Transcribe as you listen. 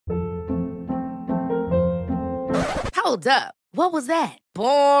Hold up. What was that?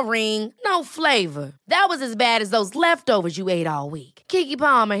 Boring. No flavor. That was as bad as those leftovers you ate all week. Keke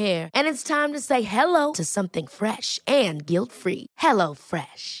Palmer here, and it's time to say hello to something fresh and guilt-free. Hello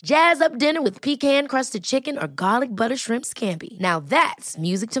Fresh. Jazz up dinner with pecan-crusted chicken or garlic butter shrimp scampi. Now that's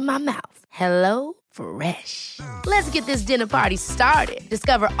music to my mouth. Hello Fresh. Let's get this dinner party started.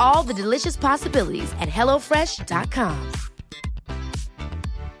 Discover all the delicious possibilities at hellofresh.com.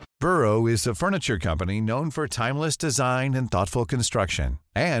 Burrow is a furniture company known for timeless design and thoughtful construction,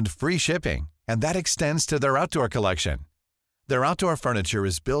 and free shipping, and that extends to their outdoor collection. Their outdoor furniture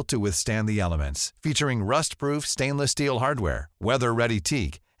is built to withstand the elements, featuring rust-proof stainless steel hardware, weather-ready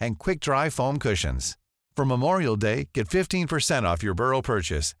teak, and quick-dry foam cushions. For Memorial Day, get 15% off your Burrow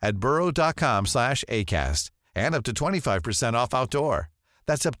purchase at burrow.com/ACAST, and up to 25% off outdoor.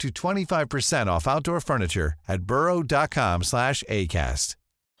 That's up to 25% off outdoor furniture at burrow.com/ACAST.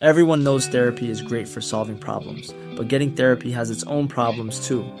 Everyone knows therapy is great for solving problems, but getting therapy has its own problems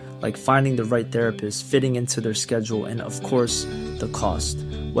too, like finding the right therapist, fitting into their schedule, and of course, the cost.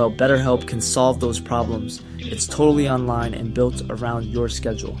 Well, BetterHelp can solve those problems. It's totally online and built around your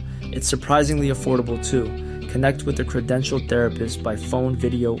schedule. It's surprisingly affordable too. Connect with a credentialed therapist by phone,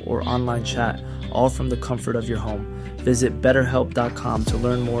 video, or online chat, all from the comfort of your home. Visit BetterHelp.com to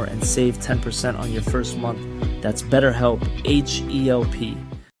learn more and save 10% on your first month. That's BetterHelp, H-E-L-P.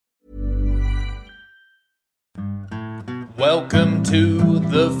 Welcome to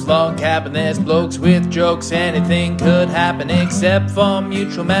the Flog Cabin. There's blokes with jokes. Anything could happen except for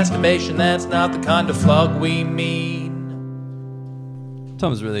mutual masturbation. That's not the kind of flog we mean.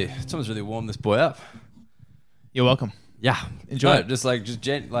 Tom's really warmed this boy up. You're welcome. Yeah, Enjoy it.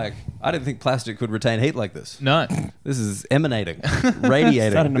 I didn't think plastic could retain heat like this. No. This is emanating,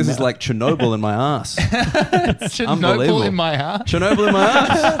 radiating. This is like Chernobyl in my ass. Chernobyl in my ass? Chernobyl in my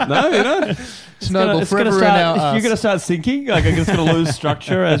ass. No, you know? Chernobyl forever in our ass. You're going to start sinking? Like, I'm just going to lose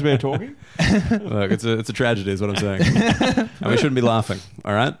structure as we're talking? Look, it's a tragedy is what I'm saying. And we shouldn't be laughing,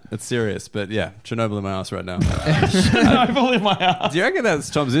 all right? It's serious. But yeah, Chernobyl in my ass right now. Chernobyl in my ass. Do you reckon that's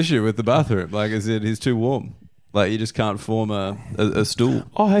Tom's issue with the bathroom? Like, he's too warm? Like, you just can't form a stool.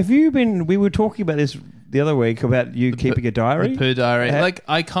 Oh, have you been... We were talking about this the other week about you keeping a diary. The poo diary. Like,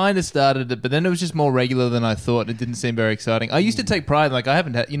 I kind of started it, but then it was just more regular than I thought. It didn't seem very exciting. I used to take pride. Like, I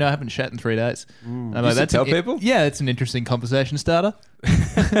haven't shat in 3 days. I'm like, that's tell people? Yeah, it's an interesting conversation starter.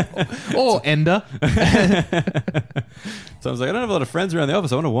 or ender. So I was like, I don't have a lot of friends around the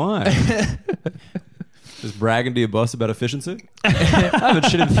office. I wonder why. Just bragging to your boss about efficiency? I haven't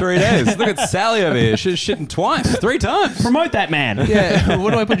shit in 3 days. Look at Sally over here. She's shitting twice, 3 times. Promote that man. Yeah.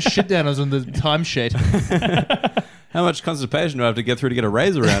 What do I put shit down as on the timesheet? How much constipation do I have to get through to get a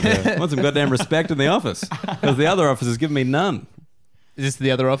raise around here? I want some goddamn respect in the office. Because the other office is giving me none. Is this the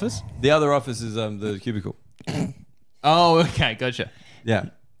other office? The other office is the cubicle. Oh, okay. Gotcha. Yeah.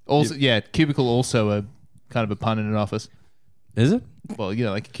 Also, cubicle also a kind of a pun in an office. Is it? Well,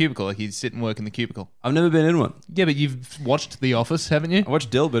 like a cubicle, like you sit and work in the cubicle. I've never been in one. Yeah, but you've watched The Office, haven't you? I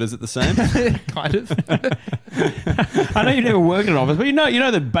watched Dilbert. Is it the same? Kind of. I know you never worked in an office, but you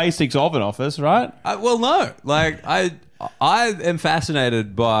know the basics of an office, right? Well, no. Like, I am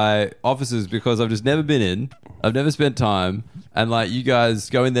fascinated by offices because I've just never been in. I've never spent time. And, like, you guys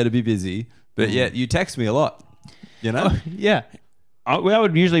go in there to be busy, but yet you text me a lot. You know? Yeah. Well, that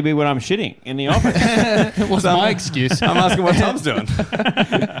would usually be when I'm shitting in the office. What's my excuse? I'm asking what Tom's doing.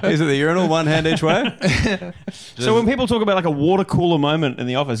 He's at the urinal, one hand each way. So when people talk about like a water cooler moment in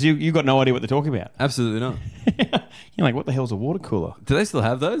the office, you got no idea what they're talking about. Absolutely not. You're like, what the hell's a water cooler? Do they still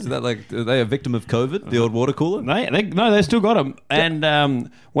have those? Is that like, are they a victim of COVID, the old water cooler? No, they still got them. And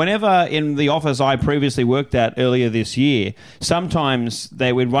whenever in the office I previously worked at earlier this year, sometimes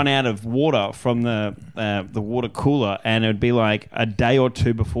they would run out of water from the water cooler, and it would be like a day or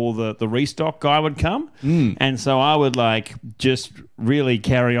two before the restock guy would come. And so I would like just really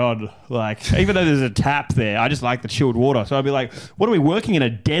carry on, like, even though there's a tap there, I just like the chilled water. So I'd be like, what are we working in, a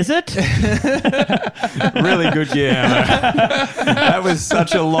desert? Really good year. That was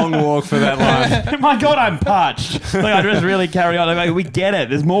such a long walk for that line. My God, I'm parched. Like, I just really carry on. I'm like, we get it.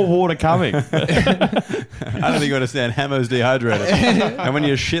 There's more water coming. I don't think you understand. Hammo's dehydrated. And when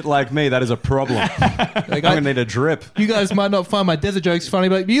you're shit like me, that is a problem. Like, I'm going to need a drip. You guys might not find my desert jokes funny,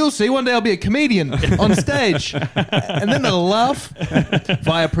 but you'll see. One day I'll be a comedian on stage. And then they'll laugh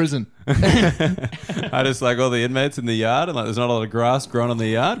via prison. I just like all the inmates in the yard, and like there's not a lot of grass growing on the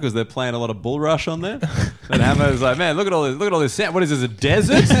yard because they're playing a lot of bull rush on there. And Hammo's like, man, look at all this sand. What is this, a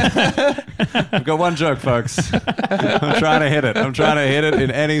desert? I've got one joke, folks. I'm trying to hit it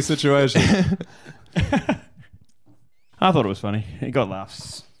in any situation. I thought it was funny. It got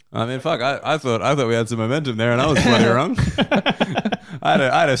laughs. I mean, fuck. I thought we had some momentum there, and I was bloody wrong. I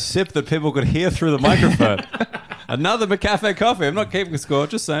had a sip that people could hear through the microphone. Another McCafe coffee. I'm not keeping score.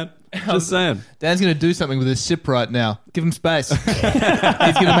 Just saying. Just saying. Dan's going to do something with his sip right now. Give him space. He's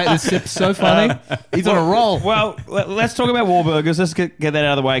going to make this sip so funny. He's on a roll. Well, let's talk about Wahlburgers. Let's get that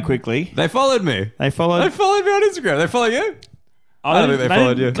out of the way quickly. They followed me. They followed me on Instagram. They follow you? I don't think they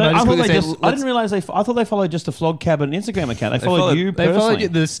followed you. I didn't realize I thought they followed just the Flog Cabin Instagram account. They followed you They personally. followed you,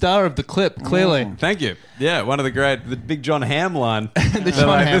 the star of the clip, clearly. Thank you. Yeah, one of the big John Hamm line. The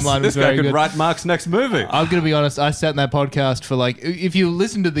John Hamm line was This guy very could good. write Mark's next movie. I'm going to be honest, I sat in that podcast for if you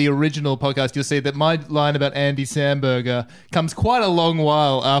listen to the original podcast, you'll see that my line about Andy Samberger comes quite a long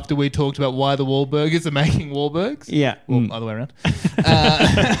while after we talked about why the Wahlburgers are making Wahlbergs. Yeah. Well, other way around.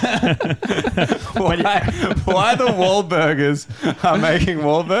 Why the Wahlburgers are making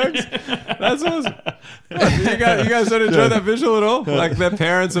Wahlbergs? That's awesome. You guys don't enjoy that visual at all? Like their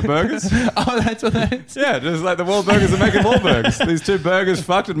parents are burgers? Oh, that's what that is? Yeah, just like the Wahlburgers are making Wahlbergs. These two burgers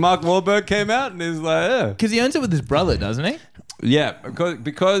fucked and Mark Wahlberg came out and he's like, yeah. Because he owns it with his brother, doesn't he? Yeah,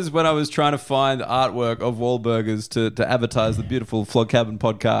 because when I was trying to find artwork of Wahlburgers to advertise the beautiful Flog Cabin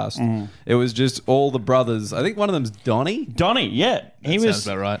podcast, it was just all the brothers. I think one of them's Donnie. Donnie, yeah. Sounds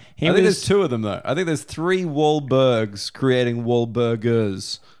about right. I think there's two of them, though. I think there's 3 Wahlbergs creating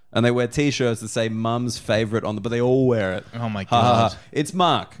Wahlburgers. And they wear T-shirts that say "Mum's favorite" on them, but they all wear it. Oh my Ha, ha, God. ha. It's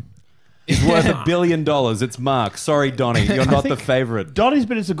Mark. He's worth $1 billion. It's Mark. Sorry, Donnie, you're not the favorite. Donnie's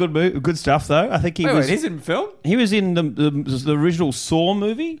been in some good stuff though. I think he's in film. He was in the original Saw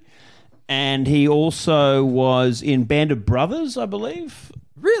movie, and he also was in Band of Brothers, I believe.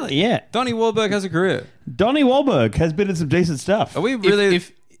 Really? Yeah. Donnie Wahlberg has a career. Donnie Wahlberg has been in some decent stuff. Are we really?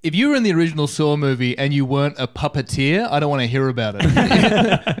 If you were in the original Saw movie and you weren't a puppeteer, I don't want to hear about it.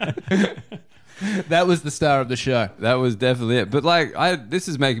 That was the star of the show. That was definitely it. But this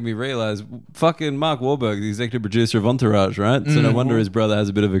is making me realize, fucking Mark Wahlberg, the executive producer of Entourage, right? So no wonder his brother has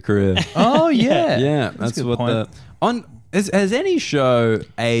a bit of a career. Oh yeah, Yeah, that's a good what point. Has any show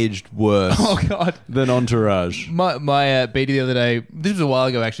aged worse Oh God. than Entourage? My BD the other day, this was a while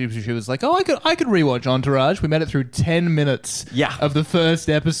ago actually, she was like, "Oh, I could rewatch Entourage." We made it through 10 minutes of the first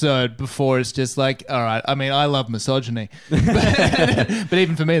episode before it's just like, all right. I mean, I love misogyny, but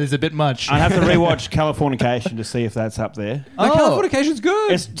even for me, there's a bit much. I'd have to rewatch Californication to see if that's up there. Californication's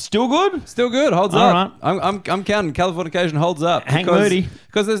good. It's still good. Still good. Holds All up. I'm counting. Californication holds up. Hank Moody.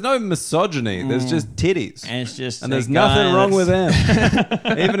 Because there's no misogyny. There's just titties. And it's just And there's nothing wrong with them.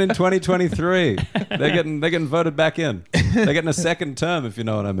 Even in 2023, they're getting voted back in. They're getting a second term, if you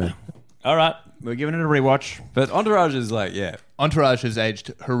know what I mean. All right, we're giving it a rewatch. But Entourage is Entourage has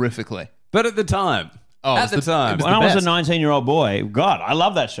aged horrifically. But at the time. Oh, at the time. When I was a 19-year-old boy, God, I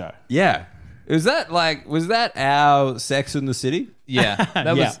love that show. Yeah. Was that our Sex in the City? Yeah,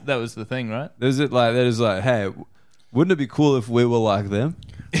 that was the thing, right? Hey, wouldn't it be cool if we were like them?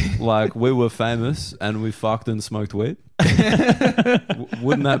 Like we were famous and we fucked and smoked weed?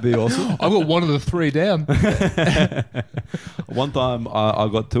 Wouldn't that be awesome? I've got one of the 3 down. One time I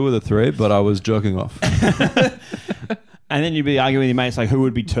got 2 of the 3, but I was jerking off. And then you'd be arguing with your mates like, who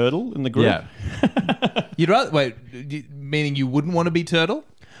would be Turtle in the group? Yeah. You'd rather meaning you wouldn't want to be Turtle?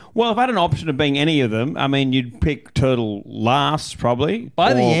 Well, if I had an option of being any of them, I mean, you'd pick Turtle last, probably.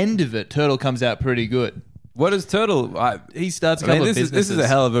 By the end of it, Turtle comes out pretty good. What is Turtle? He starts a couple of businesses. This is a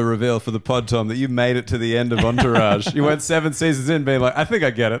hell of a reveal for the pod, Tom, that you made it to the end of Entourage. You went 7 seasons in being like, I think I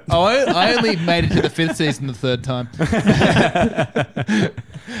get it. Oh, I only made it to the 5th season the 3rd time.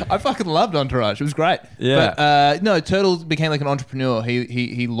 I fucking loved Entourage. It was great. Yeah. But no, Turtle became like an entrepreneur.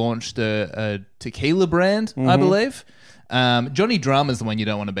 He launched a tequila brand, I believe. Johnny Drama's the one you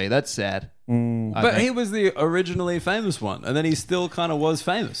don't want to be. That's sad. But he was the originally famous one, and then he still kind of was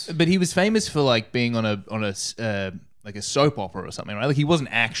famous. But he was famous for like being on a like a soap opera or something, right? Like he wasn't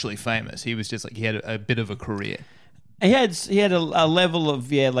actually famous. He was just like he had a bit of a career. He had a level of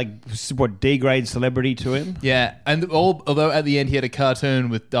D-grade celebrity to him. Yeah, and although at the end he had a cartoon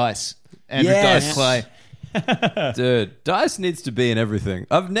with Dice, Andrew Dice Clay. Dude, Dice needs to be in everything.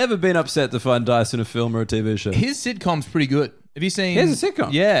 I've never been upset to find Dice in a film or a TV show. His sitcom's pretty good. Have you seen? He has a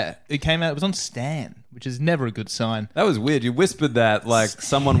sitcom? Yeah, it came out. It was on Stan, which is never a good sign. That was weird. You whispered that like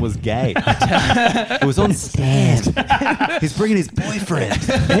someone was gay. It was on Stan. He's bringing his boyfriend.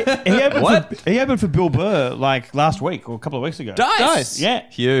 He opened for Bill Burr like last week or a couple of weeks ago. Dice. Yeah.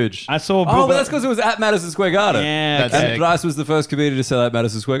 Huge. I saw Bill but Burr. that's because it was at Madison Square Garden. Yeah. That's And sick. Dice was the first comedian to sell at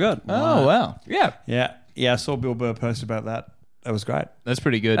Madison Square Garden. Oh wow, Yeah. Yeah, I saw Bill Burr post about that. That was great. that's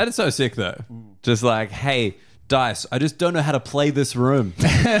pretty good. That is so sick though. Just like, hey, Dice, I just don't know how to play this room. Do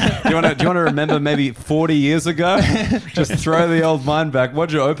you want to remember maybe 40 years ago? Just throw the old mind back.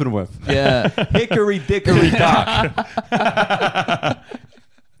 What'd you open with? Yeah. Hickory dickory dock.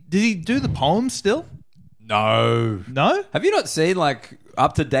 Did he do the poems still? No. No? Have you not seen like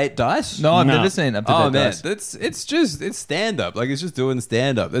up-to-date Dice? No, I've never seen Up to Date Oh man, Dice. it's stand-up. Like it's just doing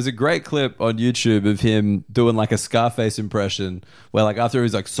stand-up. There's a great clip on YouTube of him doing like a Scarface impression where like after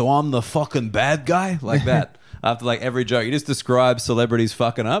he's like, so I'm the fucking bad guy? Like that. After like every joke, he just describes celebrities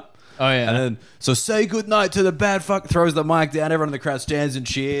fucking up. Oh, yeah. And then, so say goodnight to the bad fuck, throws the mic down, everyone in the crowd stands and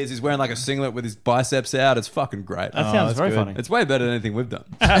cheers. He's wearing like a singlet with his biceps out. It's fucking great. That sounds very funny. It's way better than anything we've done.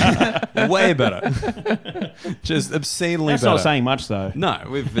 Way better. Just obscenely That's better. not saying much, though. No,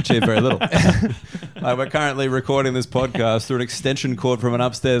 we've achieved very little. Like we're currently recording this podcast through an extension cord from an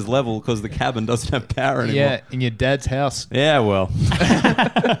upstairs level because the cabin doesn't have power anymore. Yeah, in your dad's house. Yeah, well.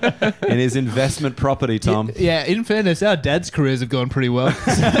 In his investment property, Tom. Yeah, in fairness, our dad's careers have gone pretty well.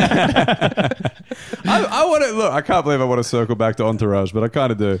 I want to look. I can't believe I want to circle back to Entourage, but I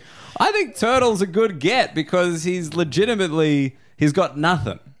kind of do. I think Turtle's a good get because he's got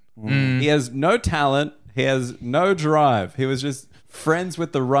nothing. He has no talent. He has no drive. He was just friends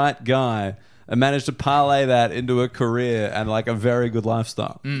with the right guy and managed to parlay that into a career and like a very good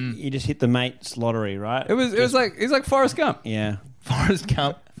lifestyle. You just hit the mate's lottery, right? It was like he's like Forrest Gump. Yeah. Forrest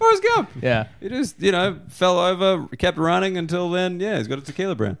Gump. Forrest Gump. Yeah. He just, fell over, kept running until then. Yeah, he's got a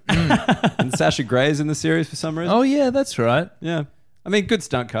tequila brand. And Sasha Gray's in the series for some reason. Oh, yeah, that's right. Yeah. I mean, good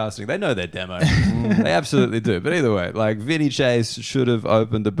stunt casting. They know their demo. They absolutely do. But either way, like Vinny Chase should have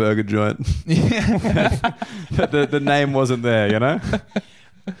opened a burger joint. But the name wasn't there, you know?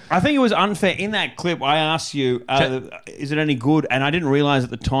 I think it was unfair. In that clip, I asked you, is it any good? And I didn't realize at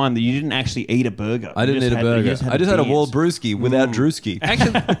the time that you didn't actually eat a burger. I didn't eat a burger. I just had a Wall Brewski without Drewski.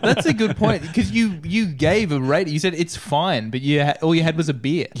 Actually, that's a good point because you gave a rating. You said it's fine, but all you had was a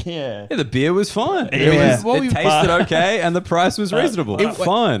beer. Yeah. Yeah, the beer was fine. Yeah. It tasted okay and the price was reasonable.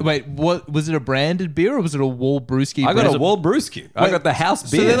 Fine. Wait, what was it? A branded beer or was it a Wall Brewski? I got a Wall Brewski. I got the house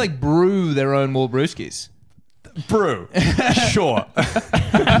beer. So they like brew their own Wall Brewskis. Brew. Sure.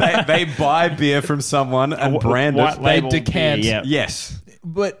 they buy beer from someone and brand it. They decant. Yeah. Yes.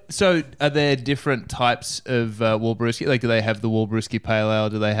 But so are there different types of Wall Brewski? Like, do they have the Wall Brewski Pale Ale?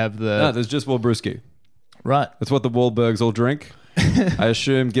 Do they have the... No, there's just Wall Brewski. Right. That's what the Wahlbergs all drink. I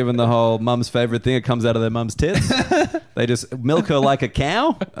assume, given the whole mum's favourite thing, it comes out of their mum's tits. They just milk her like a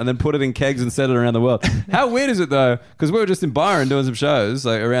cow and then put it in kegs and send it around the world. How weird is it, though? Because we were just in Byron doing some shows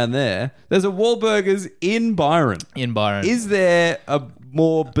like around there. There's a Wahlburgers in Byron. In Byron. Is there a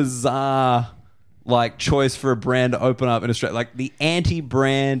more bizarre like choice for a brand to open up in Australia? Like the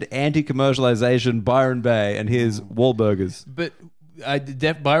anti-brand, anti-commercialization Byron Bay and his Wahlburgers. But...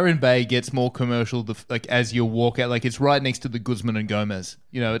 Byron Bay gets more commercial like as you walk out. Like it's right next to the Guzman and Gomez.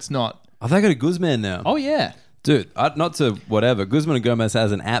 It's not. Oh, they got a Guzman now. Oh yeah, dude. Not to whatever. Guzman and Gomez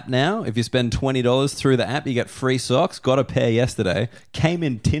has an app now. If you spend $20 through the app, you get free socks. Got a pair yesterday. Came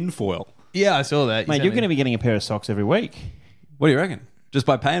in tinfoil. Yeah, I saw that. Mate, you're going to be getting a pair of socks every week. What do you reckon? Just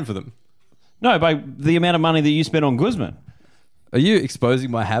by paying for them? No, by the amount of money that you spend on Guzman. Are you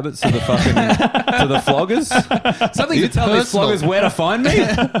exposing my habits to the fucking to the floggers? Something you tell these floggers where to find me?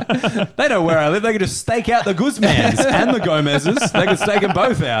 They know where I live. They can just stake out the Guzmans and the Gomez's. They can stake them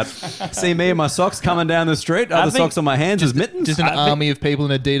both out. See me and my socks coming down the street. Other socks on my hands as mittens. Just an army of people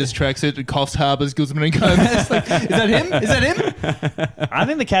in Adidas tracksuit and Coffs Harbour's Guzman and Gomez. Like, is that him? Is that him? I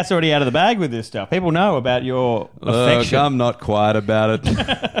think the cat's already out of the bag with this stuff. People know about your affection. I'm not quiet about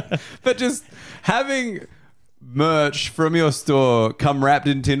it. But just having merch from your store come wrapped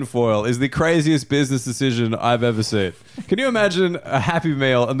in tinfoil is the craziest business decision I've ever seen. Can you imagine a Happy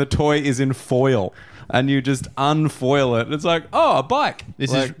Meal and the toy is in foil and you just unfoil it? It's like, oh, a bike.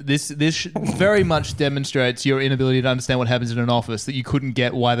 This very much demonstrates your inability to understand what happens in an office, that you couldn't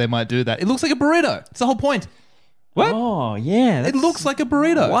get why they might do that. It looks like a burrito. It's the whole point. What? Oh, yeah. It looks like a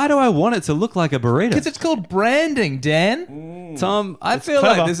burrito. Why do I want it to look like a burrito? Because it's called branding, Dan. Tom, I feel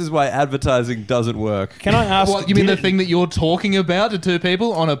clever. like this is why advertising doesn't work. Can I ask... What, you mean the thing that you're talking about to two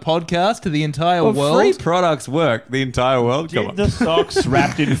people on a podcast to the entire world? Free products work. The entire world? Come on. Did the socks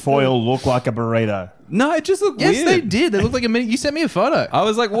wrapped in foil look like a burrito? No, it just looked Yes, weird. they did. They looked like a mini... You sent me a photo. I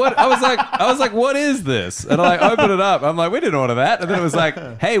was like, what? I was like, what is this? And I opened it up. I'm like, we didn't order that. And then it was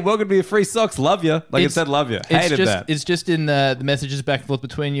like, hey, welcome to your free socks. Love you. Like it said, love you. Hated that. It's just in the messages back and forth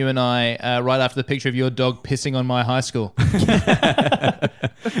between you and I right after the picture of your dog pissing on my high school.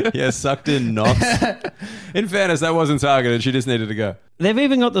 Yeah, sucked in Knox. In fairness, that wasn't targeted. She just needed to go. They've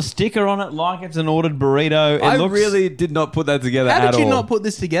even got the sticker on it like it's an ordered burrito. I really did not put that together at all. How did you not put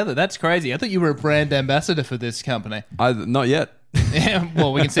this together? That's crazy. I thought you were a brand ambassador for this company. Not yet. Yeah,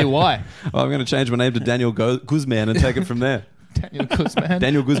 well, we can see why. Well, I'm going to change my name to Daniel Guzman and take it from there. Daniel Guzman.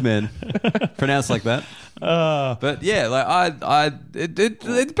 Daniel Guzman. Pronounced like that. But yeah, like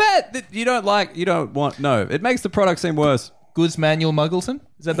it's bad. You don't want. No, it makes the product seem worse. Guzmanuel Muggleton?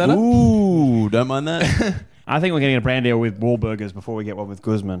 Is that better? Ooh, don't mind that. I think we're getting a brand deal with Wahlburgers before we get one with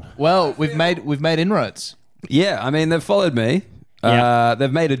Guzman. Well, we've made inroads. Yeah, I mean, they've followed me. Yeah.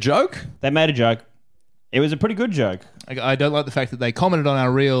 They've made a joke. They made a joke. It was a pretty good joke. I don't like the fact that they commented on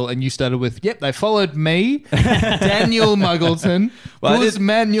our reel and you started with, yep, they followed me, Daniel Muggleton,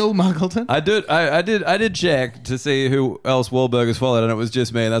 Guzmanuel Muggleton. I did check to see who else Wahlburgers followed, and it was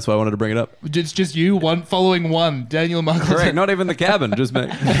just me, and that's why I wanted to bring it up. It's just you, following one, Daniel Muggleton. Correct, not even the cabin, just me.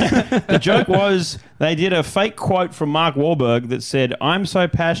 The joke was they did a fake quote from Mark Wahlberg that said, "I'm so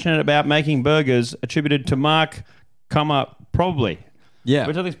passionate about making burgers," attributed to Mark, probably. Yeah,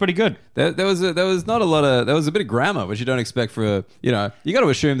 which I think is pretty good. There was not a lot of there was a bit of grammar, which you don't expect for you got to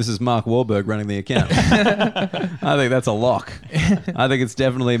assume this is Mark Wahlberg running the account. I think that's a lock. I think it's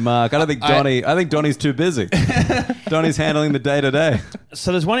definitely Mark. I don't think Donnie. I think Donnie's too busy. Donnie's handling the day to day.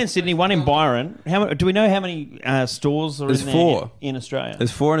 So there's one in Sydney, one in Byron. Do we know how many stores are There's in there 4 in Australia?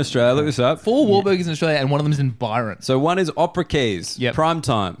 There's 4 in Australia. Look this up. 4 Wahlburgers in Australia, and one of them is in Byron. So one is Opera Keys, Prime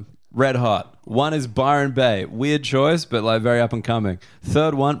Time, Red Hot. One is Byron Bay. Weird choice, but like very up and coming.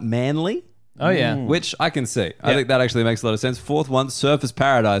 Third one, Manly. Oh, yeah. Which I can see. I think that actually makes a lot of sense. Fourth one, Surfers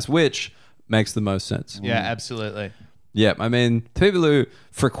Paradise, which makes the most sense. Yeah, absolutely. Yeah, I mean, people who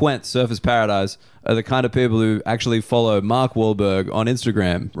frequent Surfers Paradise are the kind of people who actually follow Mark Wahlberg on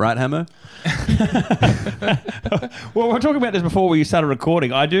Instagram. Right, Hammer? Well, we were talking about this before we started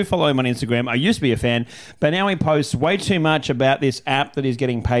recording. I do follow him on Instagram. I used to be a fan, but now he posts way too much about this app that he's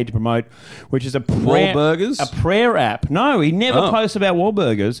getting paid to promote, which is a prayer app. No, he never posts about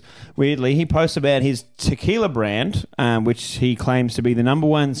Wahlburgers. Weirdly, he posts about his tequila brand, which he claims to be the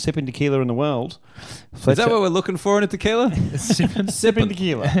 #1 sipping tequila in the world. Is that what we're looking for in a tequila? Sipping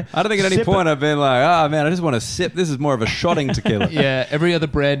tequila. I don't think at any point I've been like, oh man, I just want to sip. This is more of a shotting tequila. Yeah, every other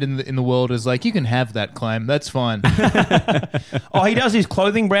brand in the world is like, you can have that claim. That's fine. Oh, he does his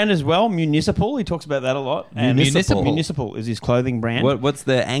clothing brand as well, Municipal. He talks about that a lot. Municipal is his clothing brand. What's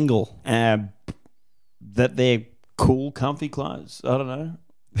their angle? That they're cool, comfy clothes. I don't know.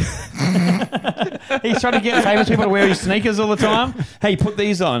 He's trying to get famous people to wear his sneakers all the time. Hey, put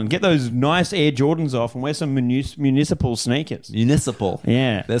these on. Get those nice Air Jordans off and wear some municipal sneakers. Municipal.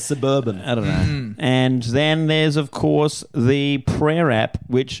 Yeah. They're suburban. I don't know. And then there's, of course, the prayer app,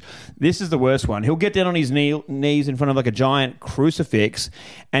 which this is the worst one. He'll get down on his knees in front of like a giant crucifix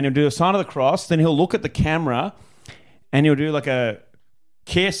and he'll do a sign of the cross. Then he'll look at the camera and he'll do like a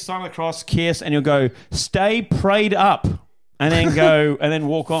kiss, sign of the cross, kiss, and he'll go, "Stay prayed up." And then go and then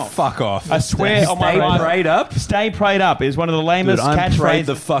walk off. Fuck off. I swear on my life. Stay prayed up? Stay prayed up is one of the lamest catchphrases. I'm prayed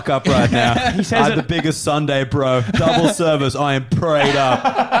the fuck up right now. He says I'm the biggest Sunday, bro. Double service. I am prayed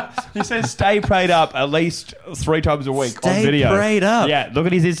up. He says stay prayed up at least 3 times a week on video. Stay prayed up. Yeah, look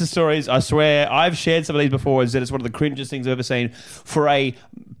at his Insta stories. I swear, I've shared some of these before. Is that it's one of the cringiest things I've ever seen for a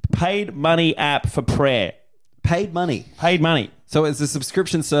paid money app for prayer. Paid money. Paid money. So it's a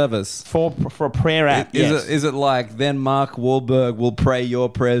subscription service for a prayer app. Is it like then Mark Wahlberg will pray your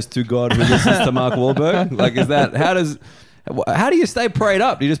prayers to God who listens to Mark Wahlberg? Like, is that how do you stay prayed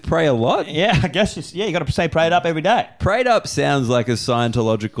up? Do you just pray a lot? Yeah, I guess you got to stay prayed up every day. Prayed up sounds like a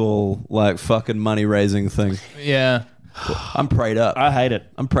Scientological like fucking money raising thing. Yeah, I'm prayed up. I hate it.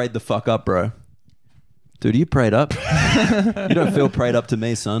 I'm prayed the fuck up, bro. Dude, are you prayed up? You don't feel prayed up to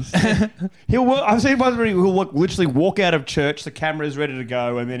me, son. I've seen ones where he'll literally walk out of church, the camera's ready to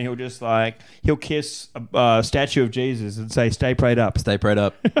go, and then he'll just he'll kiss a statue of Jesus and say, "Stay prayed up." Stay prayed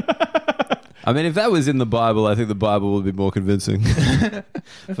up. I mean, if that was in the Bible, I think the Bible would be more convincing.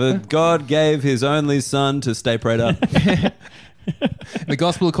 For God gave his only son to stay prayed up. The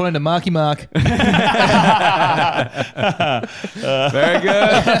gospel according to Marky Mark. Very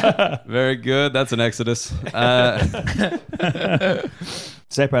good. Very good. That's an Exodus.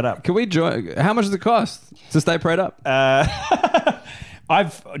 Stay prayed up. Can we join? How much does it cost to stay prayed up?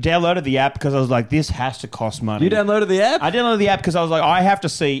 I've downloaded the app because I was like, this has to cost money. You downloaded the app? I downloaded the app because I was like, I have to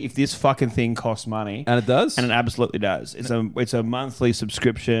see if this fucking thing costs money. And it does? And it absolutely does. It's a monthly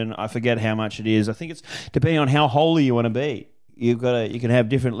subscription. I forget how much it is. I think it's depending on how holy you want to be. You can have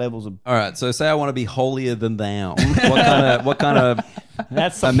different levels of. All right, so say I want to be holier than thou. What kind of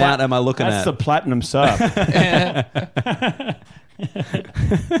amount am I looking at? That's the platinum sub.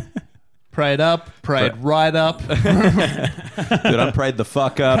 Prayed up, prayed right up. Dude, I'm prayed the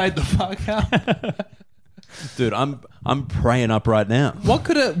fuck up. Prayed the fuck up. Dude, I'm praying up right now. What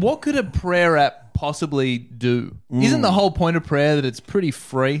could a prayer app possibly do? Isn't the whole point of prayer that it's pretty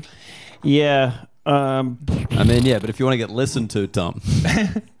free? Yeah. I mean, yeah, but if you want to get listened to, Tom,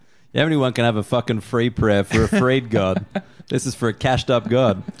 anyone can have a fucking free prayer for a freed God. This is for a cashed up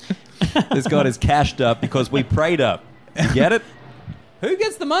God. This God is cashed up because we prayed up. You get it? Who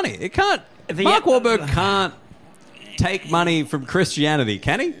gets the money? It can't. Mark Wahlberg can't take money from Christianity,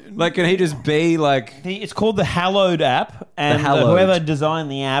 can he? Like, can he just be like... It's called the Hallowed app, and Hallowed. whoever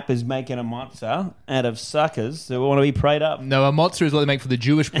designed the app is making a matzah out of suckers that want to be prayed up. No, a matzah is what they make for the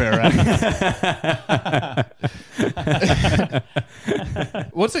Jewish prayer app.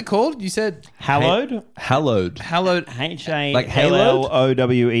 What's it called? You said... Hallowed? Hallowed. Hallowed. H-A-L-L-O-W-E-D.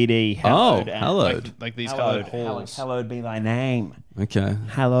 Hallowed app. Hallowed. Like these Hallowed. kind of halls. Hallowed be thy name. Okay.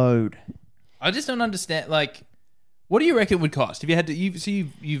 Hallowed. I just don't understand, like... What do you reckon it would cost if you had to? You've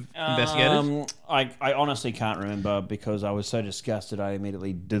investigated. I honestly can't remember because I was so disgusted. I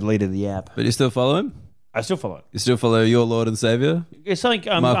immediately deleted the app. But you still follow him? I still follow it. You still follow your Lord and Savior? It's something.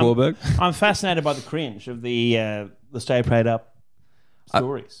 Mark Wahlberg? I'm fascinated by the cringe of the Stay Prayed Up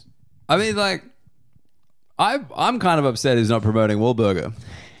stories. I mean, like, I'm kind of upset he's not promoting Wahlburger.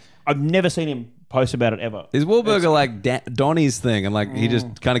 I've never seen him post about it ever. Is Wahlburger like Donnie's thing, and like he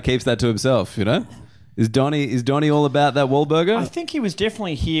just kind of keeps that to himself? You know? Is Donnie all about that Wahlburger? I think he was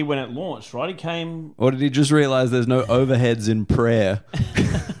definitely here when it launched, right? He came... Or did he just realize there's no overheads in prayer? You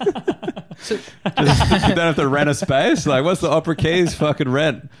don't have to rent a space? Like, what's the Opera Keys fucking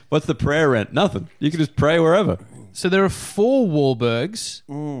rent? What's the prayer rent? Nothing. You can just pray wherever. So there are 4 Wahlbergs.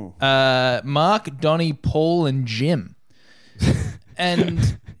 Mark, Donnie, Paul, and Jim.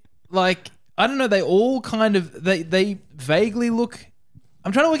 And, like, I don't know, they all kind of... They vaguely look...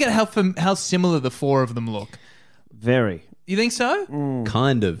 I'm trying to work out how similar the 4 of them look. Very. You think so?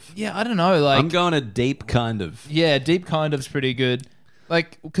 Kind of. Yeah, I don't know. Like, I'm going a deep kind of. Yeah, deep kind of's pretty good.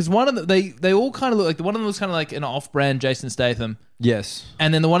 Like, because one of them, they all kind of look like, one of them looks kind of like an off-brand Jason Statham. Yes.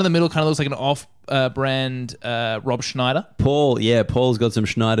 And then the one in the middle kind of looks like an off-brand Rob Schneider. Paul's got some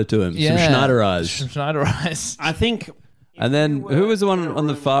Schneider to him. Yeah. Some Schneider eyes. Some Schneider eyes. I think... And then, who was the one on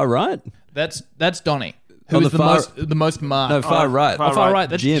the far right? That's Donnie. Who On is the most marked? No, far right. Far right.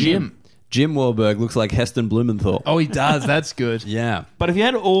 That's Jim. Jim Wahlberg looks like Heston Blumenthal. Oh, he does. That's good. Yeah. But if you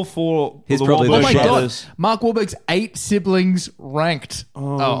had all 4... He's the probably Wahlberg Oh my brothers- God. Mark Wahlberg's 8 siblings ranked.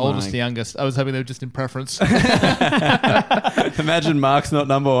 Oldest my- to youngest. I was hoping they were just in preference. Imagine Mark's not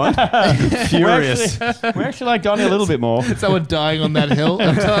number one. Furious. We actually like Donnie a little bit more. Someone dying on that hill.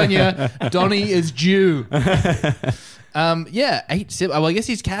 I'm telling you, Donnie is Jew. 8 siblings. Well, I guess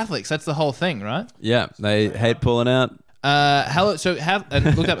he's Catholic, so that's the whole thing, right? Yeah, they hate pulling out. Hallow. So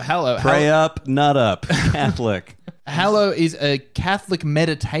and looked up Hallow. Pray up, nut up. Catholic. Hallow is a Catholic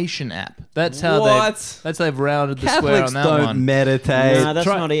meditation app. That's how they've rounded the square Catholics on that don't one. meditate. No, that's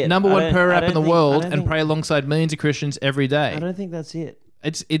Try- not it. Number I one don't- prayer I app in don't the think- I world, don't and think- pray alongside millions of Christians every day. I don't think that's it.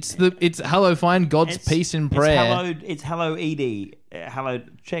 It's Hallow. Find God's peace in prayer. It's Hallowed ED.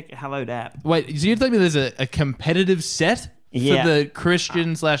 Hallowed app. Wait, so you're telling me there's a competitive set for Yeah. the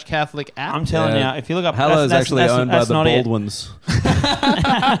Christian/Catholic app? I'm telling Yeah. you, if you look up... Hallow's that's actually owned by the not it. Baldwins.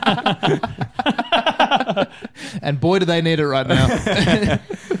 And boy, do they need it right now.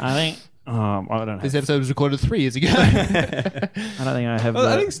 I think... I don't know. This episode was recorded 3 years ago. I don't think I have... Well,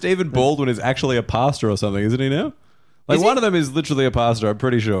 I think Stephen Baldwin is actually a pastor or something, isn't he now? Like, one of them is literally a pastor, I'm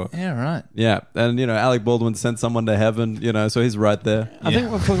pretty sure. Yeah, right. Yeah, and, Alec Baldwin sent someone to heaven, so he's right there. I think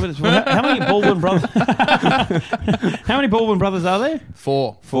we're talking about this. How many Baldwin brothers? How many Baldwin brothers are there?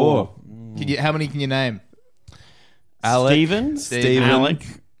 4. How many can you name? Alec, Stephen, Alec,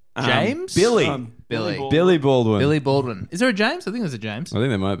 James? Billy. Billy. Billy Baldwin. Billy Baldwin. Is there a James? I think there's a James. I think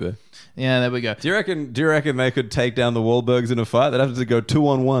there might be. Yeah, there we go. Do you reckon they could take down the Wahlbergs in a fight? They'd have to go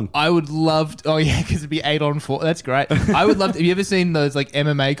 2-on-1. I would love to, because it'd be 8-on-4. That's great. I would love to. Have you ever seen those like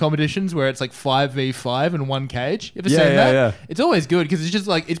MMA competitions where it's like 5v5 in one cage? You ever seen that? Yeah. It's always good because it's just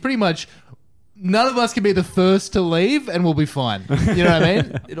like, it's pretty much none of us can be the first to leave and we'll be fine. You know what I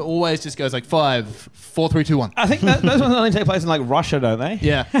mean? It always just goes like 5, 4, 3, 2, 1. I think those ones only take place in like Russia, don't they?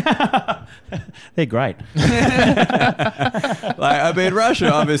 Yeah. They're great.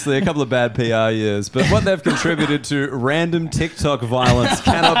 Russia, obviously, a couple of bad PR years, but what they've contributed to random TikTok violence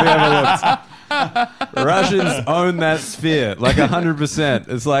cannot be overlooked. Russians own that sphere like 100%.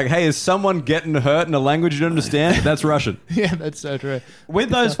 It's like, hey, is someone getting hurt in a language you don't understand? That's Russian. Yeah, that's so true. With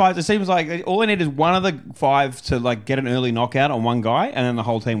those fights, it seems like all they need is one of the five to like get an early knockout on one guy, and then the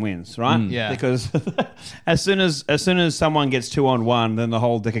whole team wins, right? Yeah. Because as soon as someone gets 2-on-1, then the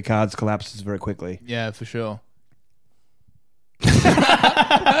whole deck of cards collapses very quickly. Yeah, for sure.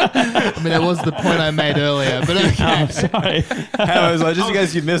 I mean, that was the point I made earlier, but okay. I'm sorry. I was like, just in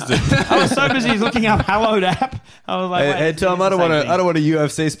case you missed it. I was so busy looking up Hallowed app. I was like, Hey, Tom, I don't want to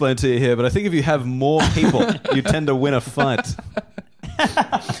UFC explain to you here, but I think if you have more people, you tend to win a fight.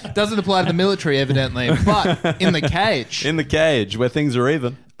 Doesn't apply to the military, evidently, but in the cage. In the cage, where things are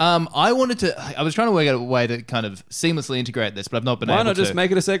even. I was trying to work out a way to kind of seamlessly integrate this, but I've not been able to. Why not just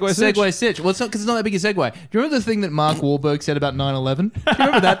make it a segue sitch? Segue sitch. Well, it's not because it's not that big a segue. Do you remember the thing that Mark Wahlberg said about 9/11? Do you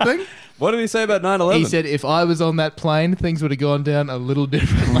remember that thing? What did he say about 9/11? He said, if I was on that plane, things would have gone down a little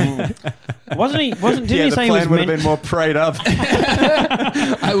differently. Didn't he the say he was plane would have meant... been more prayed up.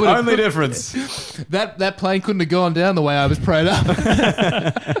 Only difference. That plane couldn't have gone down the way I was prayed up.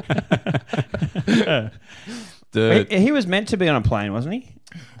 Dude. He was meant to be on a plane, wasn't he?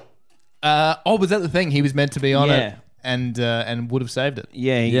 Was that the thing? He was meant to be on Yeah. it and would have saved it.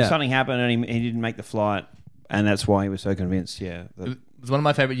 Yeah, something happened and he didn't make the flight, and that's why he was so convinced. Yeah. It was one of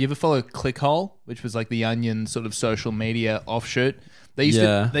my favorite. You ever follow Clickhole, which was like the Onion sort of social media offshoot? They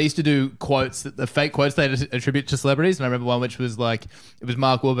used to do quotes, the fake quotes they attribute to celebrities, and I remember one which was like, it was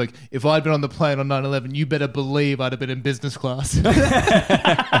Mark Wahlberg. If I'd been on the plane on 9/11, you better believe I'd have been in business class.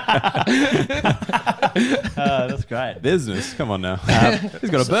 That's great. Business. Come on now. He's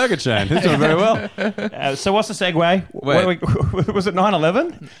got a burger chain. He's doing very well. So what's the segue? Was it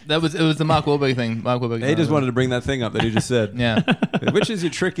 9/11? It was the Mark Wahlberg thing. He just wanted to bring that thing up that he just said. Yeah. Which is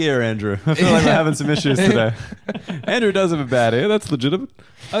your trick ear, Andrew? I feel like we're having some issues today. Andrew does have a bad ear. That's legitimate.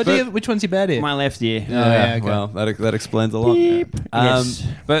 Oh, which one's your bad ear? My left ear. Oh, yeah, okay. Well, that explains a lot. Yes.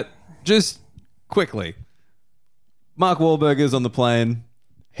 But just quickly, Mark Wahlberg is on the plane.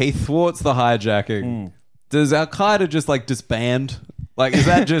 He thwarts the hijacking. Does Al Qaeda just like disband? Like, is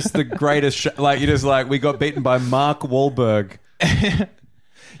that just the greatest? Like, you're just like, we got beaten by Mark Wahlberg.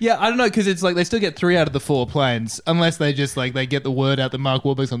 Yeah, I don't know, because it's like they still get 3 out of the 4 planes, unless they just like they get the word out that Mark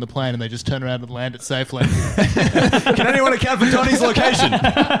Wahlberg's on the plane and they just turn around and land it safely. Can anyone account for Donnie's location? We're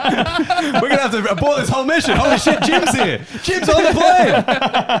gonna have to abort this whole mission. Holy shit, Jim's here. Jim's on the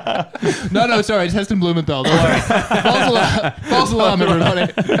plane. No, sorry, it's Heston Blumenthal. Don't worry. False alarm,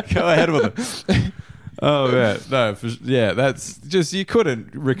 everybody. Go ahead with it. Oh man, no, that's just, you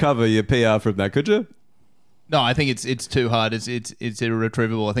couldn't recover your PR from that, could you? No, I think it's too hard. It's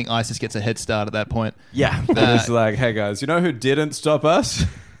irretrievable. I think ISIS gets a head start at that point. Yeah, it's like, hey guys, you know who didn't stop us?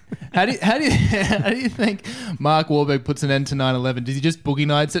 How do you think Mark Wahlberg puts an end to 9/11? Does he just boogie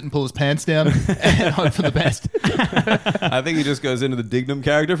nights it and pull his pants down and hope for the best? I think he just goes into the Dignam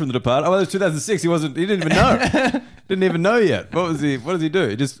character from The Departed. Oh, well, it was 2006. He didn't even know. Didn't even know yet. What does he do?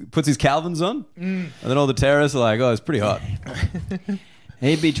 He just puts his Calvins on, and then all the terrorists are like, oh, it's pretty hot.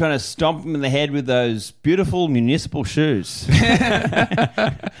 He'd be trying to stomp him in the head with those beautiful municipal shoes.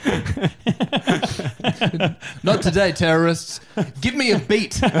 Not today, terrorists. Give me a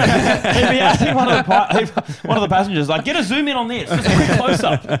beat. He'd be asking one of the passengers, like, get a zoom in on this. Just a quick close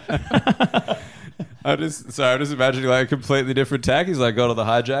up. I'm just imagining like a completely different tack. He's like, go to the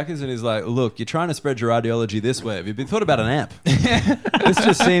hijackers and he's like, look, you're trying to spread your ideology this way. Have you thought about an app? This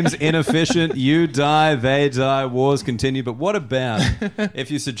just seems inefficient. You die, they die, wars continue. But what about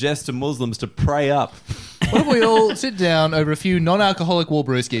if you suggest to Muslims to pray up? What if we all sit down over a few non-alcoholic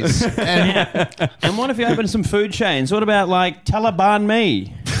Warbrewskis? And what if you open some food chains? What about like Taliban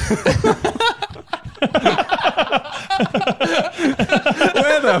me?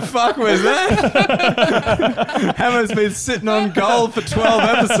 Where the fuck was that? Hammer's been sitting on gold for 12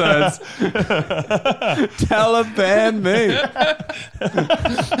 episodes. Taliban me.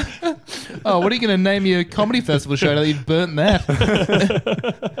 Oh, what are you going to name your comedy festival show now that you've burnt that?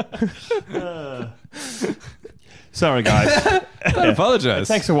 Sorry, guys. I apologise.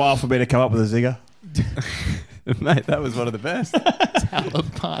 It takes a while for me to come up with a zinger. Mate, that was one of the best.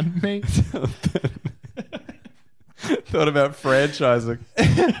 Taliban me. Thought about franchising.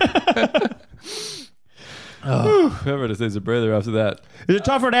 Whoever just needs a breather after that. Is it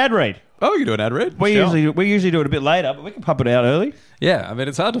time for an ad read? Oh, we can do an ad read. We usually do it a bit later, but we can pump it out early. Yeah, I mean,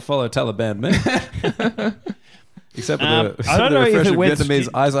 it's hard to follow Taliban men. Except for the, I don't know if it went Vietnamese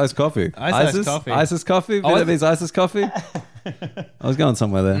ice coffee. Ice coffee. ISIS coffee? Vietnamese ISIS coffee? I was going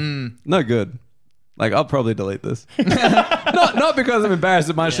somewhere there. No good. Like, I'll probably delete this. not because I'm embarrassed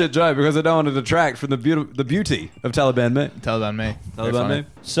at my shit joke, because I don't want to detract from the beauty of Taliban me. Taliban me. Taliban me.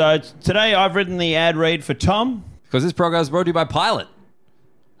 So today I've written the ad read for Tom. Because this program is brought to you by Pilot.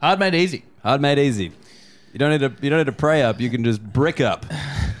 Hard made easy. Hard made easy. You don't need to pray up. You can just brick up.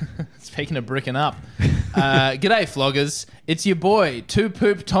 Speaking of bricking up, g'day floggers. It's your boy, Two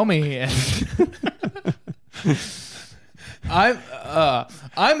Poop Tommy here.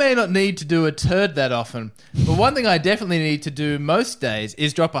 I may not need to do a turd that often, but one thing I definitely need to do most days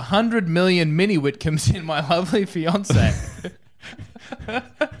is drop 100 million mini Whitcombs in my lovely fiance.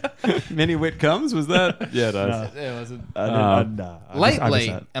 Mini Whitcombs, was that? Yeah, no. It wasn't. No.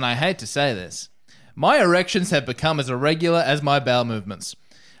 Lately, and I hate to say this, my erections have become as irregular as my bowel movements.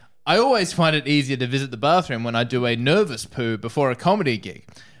 I always find it easier to visit the bathroom when I do a nervous poo before a comedy gig.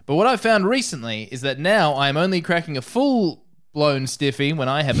 But what I've found recently is that now I'm only cracking a full-blown stiffy when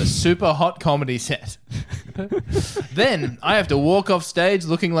I have a super hot comedy set. Then I have to walk off stage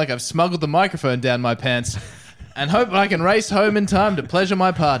looking like I've smuggled the microphone down my pants and hope I can race home in time to pleasure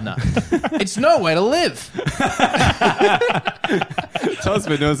my partner. It's no way to live. Tom's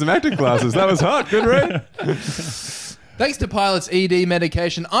been doing some acting classes. That was hot. Good read. Thanks to Pilot's ED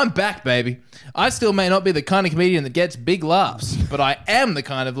medication, I'm back, baby. I still may not be the kind of comedian that gets big laughs, but I am the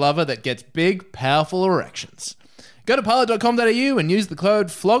kind of lover that gets big, powerful erections. Go to pilot.com.au and use the code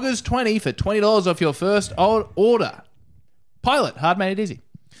FLOGGERS20 for $20 off your first order. Pilot, hard made it easy.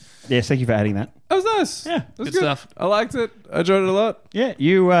 Yes, thank you for adding that. That was nice. Yeah, it was good stuff. I liked it. I enjoyed it a lot. Yeah,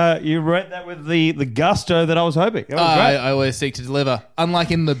 you wrote that with the gusto that I was hoping. That was great. I always seek to deliver,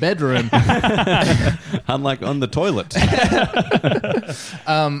 unlike in the bedroom. Unlike on the toilet.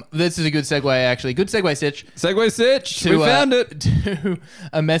 This is a good segue, actually. Good segue, Sitch. Segue Sitch. We found it. To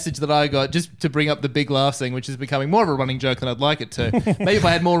a message that I got just to bring up the big laughs thing, which is becoming more of a running joke than I'd like it to. Maybe if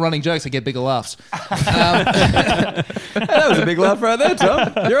I had more running jokes, I'd get bigger laughs. That was a big laugh right there,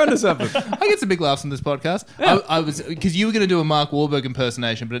 Tom. You're onto something. I get some big laughs on this podcast. Yeah. I was because you were going to do a Mark Wahlberg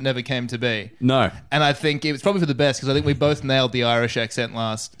impersonation, but it never came to be. No. And I think it was probably for the best because I think we both nailed the Irish accent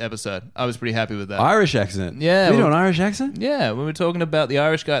last episode. I was pretty happy with that. Irish accent? Yeah. You do an Irish accent? Yeah, we were talking about the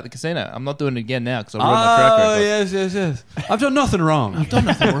Irish guy at the casino. I'm not doing it again now because I've ruined my track record. Oh, yes. I've done nothing wrong. I've done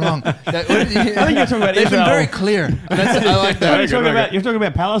nothing wrong. I think you're talking about They've Israel. been very clear. I like that. You're talking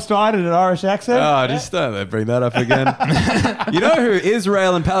about Palestine in an Irish accent? Oh, just don't bring that up again. You know who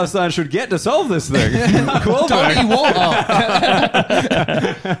Israel and Palestine should get to solve this thing? Mark Wahlberg.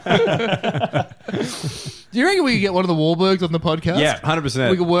 Do you reckon we could get one of the Wahlbergs on the podcast? Yeah, 100%.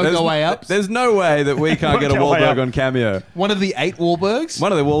 We could work our way up. There's no way that we can't get a Wahlberg on Cameo. One of the 8 Wahlbergs?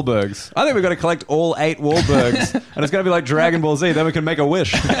 One of the Wahlbergs. I think we've got to collect all 8 Wahlbergs, and it's going to be like Dragon Ball Z. Then we can make a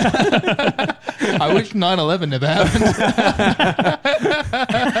wish. I wish 9/11 never happened.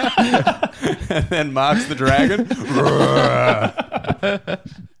 And then Mark's the dragon.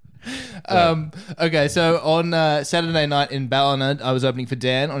 Okay, so on Saturday night in Ballina, I was opening for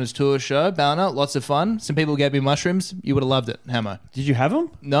Dan on his tour show. Ballina, lots of fun. Some people gave me mushrooms. You would have loved it, Hamo. Did you have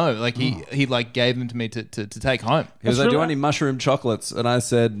them? No, like he like gave them to me to take home. He was like, "Do you want any mushroom chocolates?" And I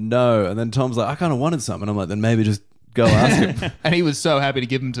said no. And then Tom's like, "I kind of wanted some." And I'm like, "Then maybe just go ask him." And he was so happy to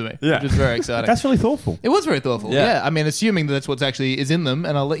give them to me. Yeah. Which was very exciting. That's really thoughtful. It was very thoughtful. Yeah. Yeah. I mean, assuming that's what's actually is in them,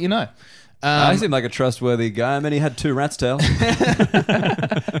 and I'll let you know. I seemed like a trustworthy guy. I mean, he had 2 rat's tails.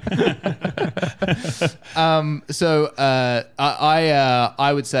 So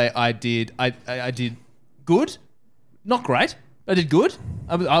I would say I did good, not great. I did good.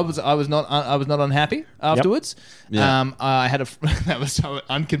 I was not unhappy afterwards. Yeah. I had that was so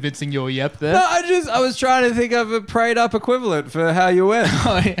unconvincing your yep there. No, I was trying to think of a prayed up equivalent for how you went.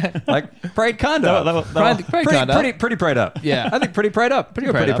 Oh, yeah. Like prayed kind up. Prayed kind up. Pretty prayed up. Yeah. I think pretty prayed up. Pretty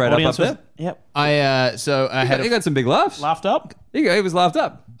prayed prayed up. up there. Yep. I had You got some big laughs. Laughed up? He was laughed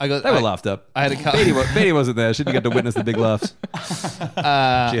up. They were laughed up. I had a couple. Beatty wasn't there. She didn't get to witness the big laughs.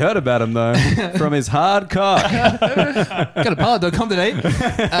 She heard about him though from his hard cock. Got a pilot.com today.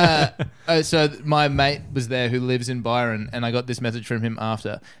 So my mate was there who lives in Byron, and I got this message from him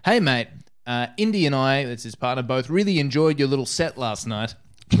after. Hey mate, Indy and I, that's his partner, both really enjoyed your little set last night.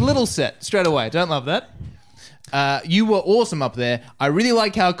 Little set, straight away. Don't love that. You were awesome up there. I really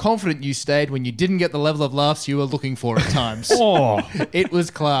like how confident you stayed when you didn't get the level of laughs you were looking for at times. It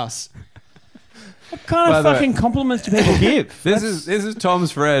was class. What kind of fucking compliments do people give? This is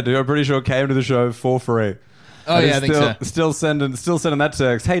Tom's friend, who I'm pretty sure came to the show for free. Oh yeah, I think so. Still sending that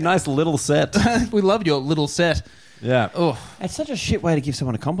text. Hey, nice little set. We loved your little set. Yeah. Oh, It's such a shit way to give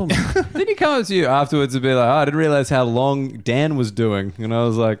someone a compliment. Did he come up to you afterwards and be like, "Oh, I didn't realize how long Dan was doing," and I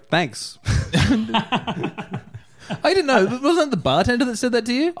was like, "Thanks." I didn't know. Wasn't it the bartender that said that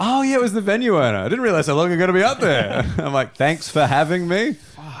to you? Oh, yeah, it was the venue owner. I didn't realize how long you're going to be up there. I'm like, thanks for having me.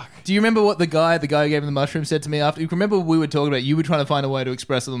 Do you remember what the guy who gave him the mushroom said to me after? You remember we were talking about you were trying to find a way to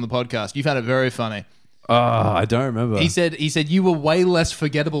express it on the podcast. You found it very funny. Oh, I don't remember. He said you were way less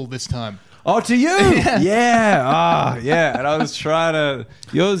forgettable this time. Oh, to you? Yeah. Yeah. And I was trying to...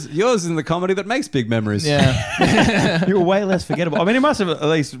 Yours is in the comedy that makes big memories. Yeah. You were way less forgettable. I mean, he must have at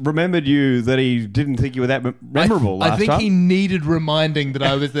least remembered you that he didn't think you were that memorable last time. I think he needed reminding that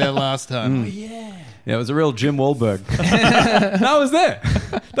I was there last time. Yeah, it was a real Jim Wahlberg. No, I was there.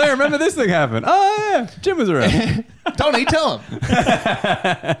 Don't you remember this thing happened? Oh, yeah. Jim was around. Tony, tell him.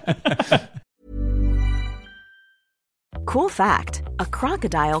 Cool fact, a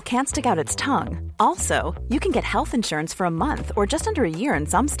crocodile can't stick out its tongue. Also, you can get health insurance for a month or just under a year in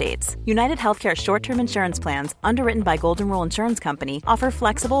some states. United Healthcare short-term insurance plans, underwritten by Golden Rule Insurance Company, offer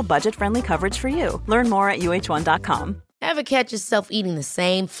flexible, budget-friendly coverage for you. Learn more at uh1.com. Ever catch yourself eating the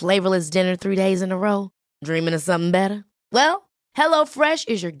same flavorless dinner 3 days in a row? Dreaming of something better? Well, HelloFresh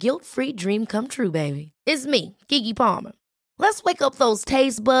is your guilt-free dream come true, baby. It's me, Keke Palmer. Let's wake up those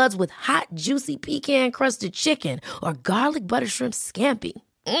taste buds with hot, juicy pecan-crusted chicken or garlic butter shrimp scampi.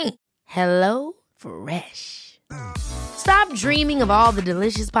 Hello Fresh. Stop dreaming of all the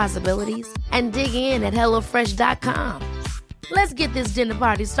delicious possibilities and dig in at HelloFresh.com. Let's get this dinner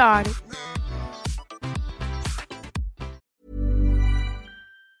party started.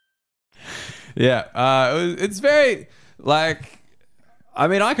 Yeah. It's very, like... I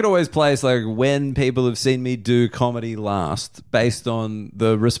mean, I could always place like when people have seen me do comedy last based on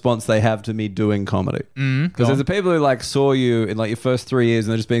the response they have to me doing comedy. Because there's the people who like saw you in like your first 3 years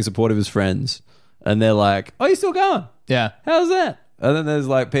and they're just being supportive as friends. And they're like, oh, you're still going? Yeah. How's that? And then there's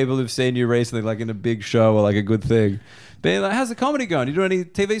like people who've seen you recently like in a big show or like a good thing. Being like, how's the comedy going? Do you do any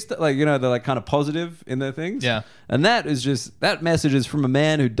TV stuff? Like, you know, they're like kind of positive in their things. Yeah. And that message is from a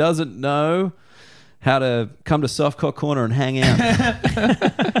man who doesn't know how to come to Softcock Corner and hang out.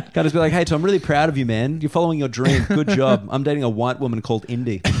 Can't just be like, hey, Tom, I'm really proud of you, man. You're following your dream. Good job. I'm dating a white woman called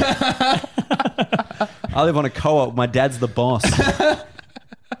Indy. I live on a co-op. My dad's the boss.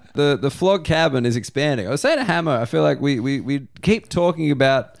 The Flog Cabin is expanding. I was saying to Hammer, I feel like we keep talking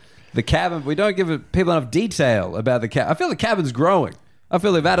about the cabin, but we don't give people enough detail about the cabin. I feel the cabin's growing. I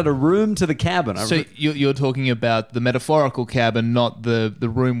feel they've added a room to the cabin. So you're talking about the metaphorical cabin, not the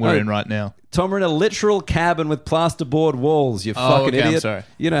room we're in right now. Tom, we're in a literal cabin with plasterboard walls, you fucking okay, idiot. I'm sorry.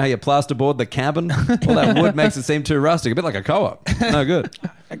 You know how you plasterboard the cabin? All that wood makes it seem too rustic. A bit like a co-op. No good.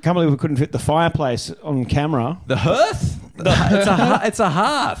 I can't believe we couldn't fit the fireplace on camera. The hearth? It's a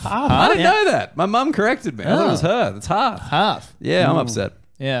hearth. I didn't know that. My mum corrected me. I thought it was hearth. It's hearth. Hearth. Yeah, I'm upset.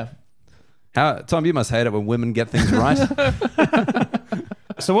 Yeah. Tom, you must hate it when women get things right.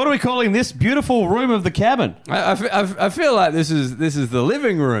 So what are we calling this beautiful room of the cabin? I feel like this is the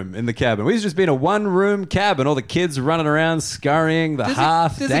living room in the cabin. We've just been a one-room cabin. All the kids running around, scurrying, the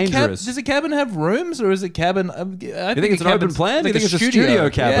hearth, dangerous. Does a cabin have rooms, or is a cabin... I think it's an open plan? Like you think it's a studio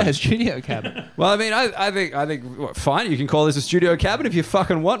cabin? Yeah, a studio cabin. Well, I mean, I think fine, you can call this a studio cabin if you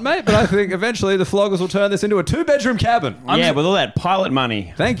fucking want, mate, but I think eventually the Floggers will turn this into a 2-bedroom cabin. With all that pilot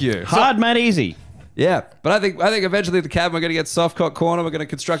money. Thank you. Hard made easy. Yeah, but I think eventually the cabin, we're going to get Softcock Corner. We're going to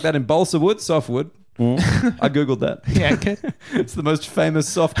construct that in balsa wood, softwood. I googled that. Yeah, okay. It's the most famous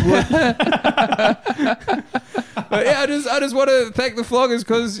softwood. But yeah, I just want to thank the Floggers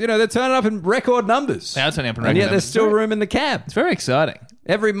because they're turning up in record numbers. They are turning up in record numbers. And yet there's still room in the cab. It's very exciting.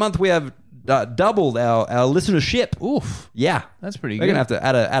 Every month we have doubled our listenership. Oof. Yeah. That's pretty We're good. going to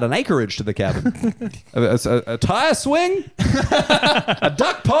have to add an acreage to the cabin. a tire swing, a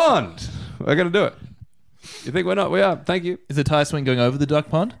duck pond. We're going to do it. You think we're not? We are. Thank you. Is the tire swing going over the duck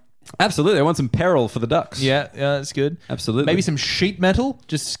pond? Absolutely. I want some peril for the ducks. Yeah, that's good. Absolutely. Maybe some sheet metal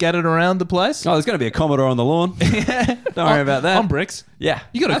just scattered around the place. Oh, there's going to be a Commodore on the lawn. Don't worry about that. On bricks. Yeah.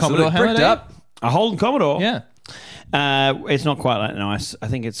 You got a Absolutely. Commodore bricked hammer, up. A Holden Commodore? Yeah. It's not quite that nice. I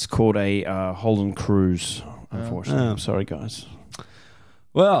think it's called a Holden Cruise, unfortunately. I'm sorry, guys.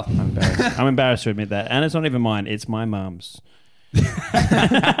 Well, I'm embarrassed to admit that. And it's not even mine. It's my mum's. So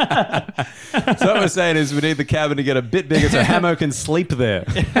what we're saying is we need the cabin to get a bit bigger so Hamo can sleep there.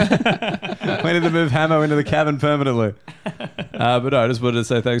 We need to move Hamo into the cabin permanently. But no, I just wanted to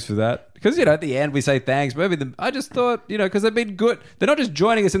say thanks for that. Because, at the end we say thanks. But maybe I just thought, because they've been good. They're not just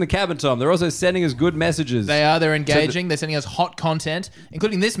joining us in the cabin, Tom. They're also sending us good messages. They are. They're engaging. They're sending us hot content,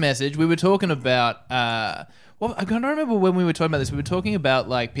 including this message. We were talking about... well, I can't remember when we were talking about this. We were talking about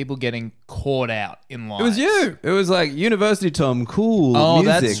like people getting caught out in life. It was you. It was like University Tom, cool, oh,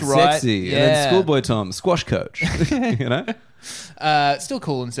 music, that's right. sexy. Yeah. And then Schoolboy Tom, squash coach. Still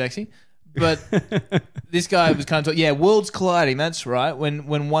cool and sexy. But this guy was kind of worlds colliding. That's right.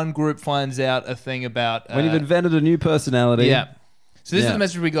 When one group finds out a thing about when you've invented a new personality. Yeah. So this is the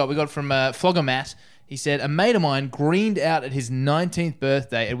message we got. We got from Flogger Matt. He said, a mate of mine greened out at his 19th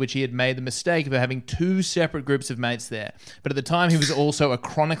birthday, at which he had made the mistake of having two separate groups of mates there. But at the time, he was also a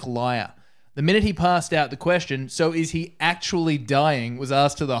chronic liar. The minute he passed out, the question, so is he actually dying, was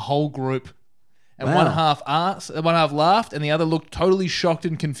asked to the whole group. And one half laughed, and the other looked totally shocked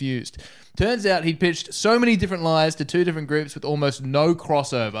and confused. Turns out he'd pitched so many different lies to two different groups with almost no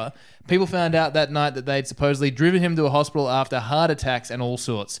crossover. People found out that night that they'd supposedly driven him to a hospital after heart attacks and all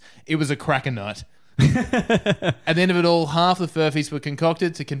sorts. It was a cracker night. At the end of it all, half the furfies were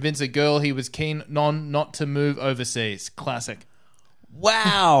concocted to convince a girl he was keen on not to move overseas. Classic.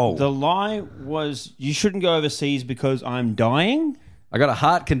 Wow. The lie was, you shouldn't go overseas because I'm dying? I got a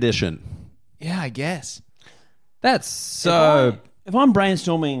heart condition. Yeah, I guess. That's so... If I'm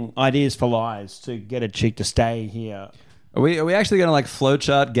brainstorming ideas for lies to get a chick to stay here... Are we actually going to like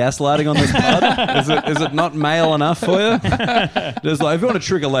flowchart gaslighting on this pod? Is it not male enough for you? Just like, if you want to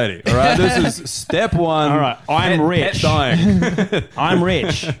trick a lady, all right, this is step one. All right, I'm rich. Pet dying. I'm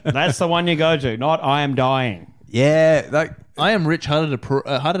rich. That's the one you go to, not I am dying. Yeah. Like, I am rich, harder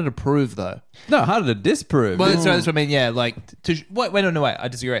to prove, though. No, harder to disprove. Well, that's what I mean, yeah. Like, wait, no, I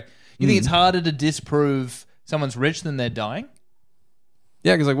disagree. You think it's harder to disprove someone's rich than they're dying?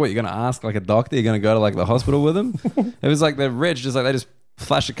 Yeah, because like, what, you're going to ask like a doctor? You're going to go to like the hospital with them? If it's like they're rich, just like they just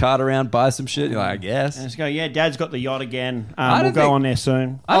flash a card around, buy some shit. You're like, I guess. And just go, yeah, Dad's got the yacht again. We'll go on there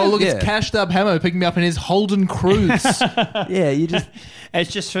soon. Oh, look, it's cashed up Hamo picking me up in his Holden Cruise. Yeah, you just...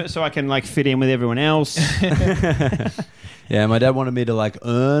 It's just so I can like fit in with everyone else. Yeah, my dad wanted me to like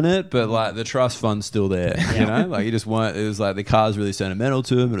earn it, but like the trust fund's still there, you know? Like he just wanted, it was like the car's really sentimental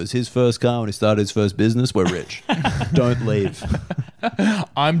to him. It was his first car when he started his first business. We're rich. Don't leave.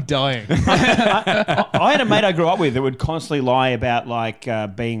 I'm dying. I had a mate I grew up with that would constantly lie about like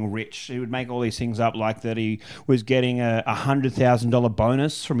being rich. He would make all these things up, like that he was getting a $100,000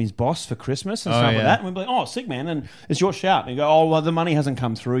 bonus from his boss for Christmas and stuff like that. And we'd be like, oh, sick, man. And it's your shout. And he'd go, oh, well, the money hasn't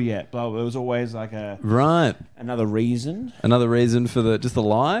come through yet. But it was always like another reason. Another reason for the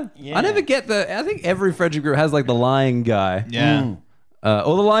lie? Yeah. I never get I think every friendship group has like the lying guy. Yeah.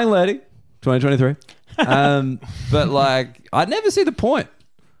 Or the lying lady, 2023. But like, I never see the point.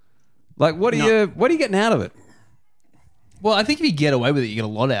 Like, what are you getting out of it? Well, I think if you get away with it, you get a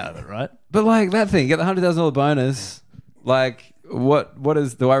lot out of it, right? But like that thing, you get the $100,000 bonus. Like, what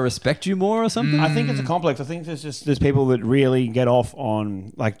is? Do I respect you more or something? I think it's a complex. I think there's people that really get off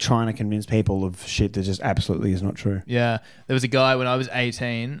on like trying to convince people of shit that just absolutely is not true. Yeah, there was a guy when I was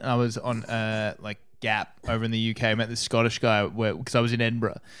 18. I was on like Gap over in the UK. I met this Scottish guy because I was in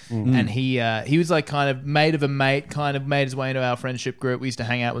Edinburgh, and he was like kind of mate of a mate, kind of made his way into our friendship group. We used to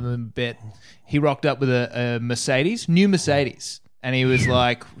hang out with him a bit. He rocked up with a Mercedes, new Mercedes. And he was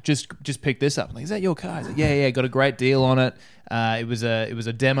like, just pick this up. I'm like, is that your car? He's like, yeah, got a great deal on it. It was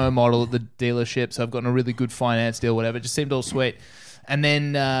a demo model at the dealership, so I've gotten a really good finance deal, whatever. It just seemed all sweet. And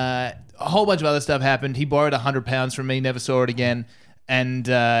then a whole bunch of other stuff happened. He borrowed £100 from me, never saw it again. And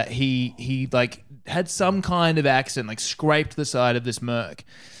he like had some kind of accident, like scraped the side of this Merc.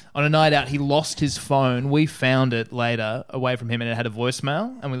 On a night out, he lost his phone. We found it later away from him, and it had a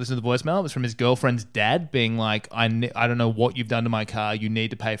voicemail. And we listened to the voicemail. It was from his girlfriend's dad being like, I don't know what you've done to my car. You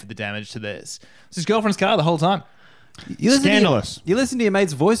need to pay for the damage to this. It's his girlfriend's car the whole time. Scandalous. You listen to your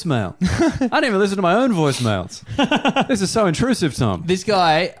mate's voicemail. I don't even listen to my own voicemails. This is so intrusive, Tom. This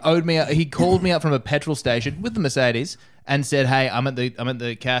guy owed me. He called me up from a petrol station with the Mercedes and said, "Hey, I'm at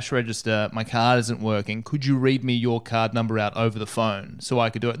the cash register. My card isn't working. Could you read me your card number out over the phone so I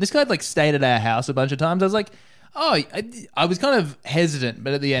could do it?" This guy had like stayed at our house a bunch of times. I was like, "Oh," I was kind of hesitant,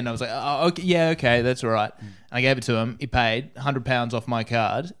 but at the end I was like, "Oh, okay, yeah, okay, that's all right." And I gave it to him. He paid £100 off my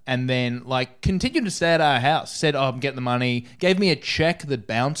card, and then like continued to stay at our house. Said, "Oh, I'm getting the money." Gave me a check that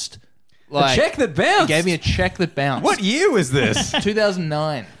bounced. Like, a check that bounced? He gave me a check that bounced. What year was this?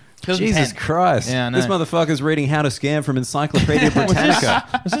 2009. Jesus Christ. Yeah, this motherfucker's reading How to Scam from Encyclopedia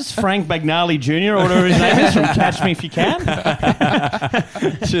Britannica. Was this Frank Bagnali Jr. or whatever his name is from Catch Me If You Can?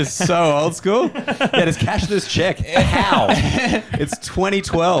 Just so old school. Yeah, just cash this check. How? It's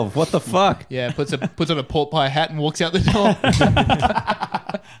 2012. What the fuck? Yeah, puts on a pork pie hat and walks out the door.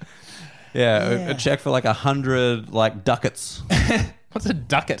 Yeah, a check for like 100 like ducats. What's a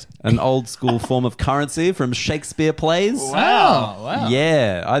ducat? An old school form of currency from Shakespeare plays. Wow.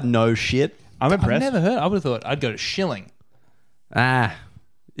 Yeah, I know shit. I'm impressed. I've never heard. I would have thought I'd go to shilling. Yeah,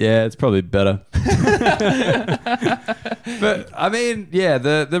 it's probably better. But I mean, yeah,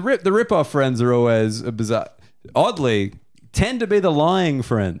 the rip-off friends are always bizarre. Oddly, tend to be the lying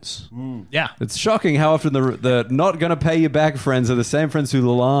friends. Yeah. It's shocking how often the not going to pay you back friends are the same friends who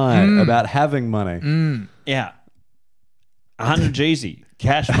lie about having money. Yeah. 100 G's.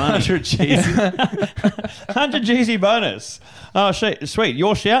 Cash money. 100 G's. 100 G's bonus. Oh, sweet.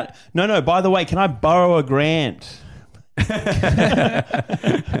 Your shout? No. By the way, can I borrow $1,000?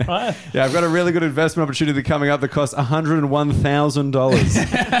 Right? Yeah, I've got a really good investment opportunity coming up that costs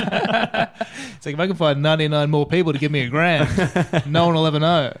 $101,000. It's like if I can find 99 more people to give me $1,000, no one will ever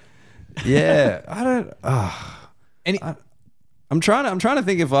know. Yeah, I don't. I'm trying to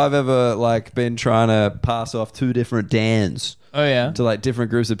think if I've ever like been trying to pass off two different Dans. Oh yeah, to like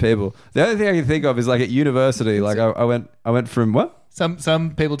different groups of people. The only thing I can think of is like at university. Like I went from what?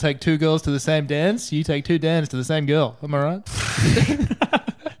 Some people take two girls to the same dance. You take two Dans to the same girl. Am I right?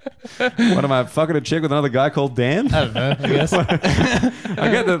 What am I fucking a chick with another guy called Dan? I don't know. I guess. I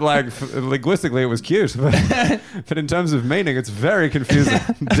get that like linguistically it was cute, but in terms of meaning, it's very confusing,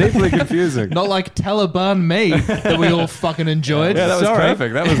 deeply confusing. Not like Taliban me that we all fucking enjoyed. Yeah, that was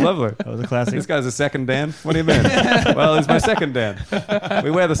perfect. That was lovely. That was a classic. This guy's a second Dan. What do you mean? Well, he's my second Dan. We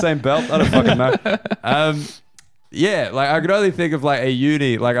wear the same belt. I don't fucking know. Yeah, like I could only think of like a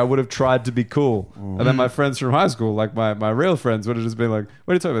uni, like I would have tried to be cool. And then my friends from high school, like my real friends would have just been like,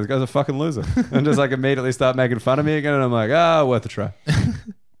 what are you talking about? This guy's a fucking loser. And just like immediately start making fun of me again. And I'm like, worth a try.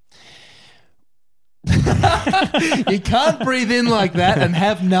 You can't breathe in like that and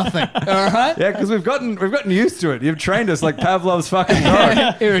have nothing. All right? Yeah, because we've gotten used to it. You've trained us like Pavlov's fucking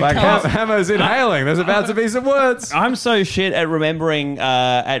dog. Here it Like comes. Hammer's inhaling. There's about to be some words. I'm so shit at remembering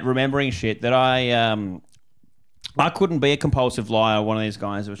shit that I couldn't be a compulsive liar, one of these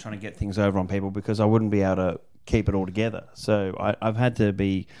guys that was trying to get things over on people because I wouldn't be able to keep it all together. So I've had to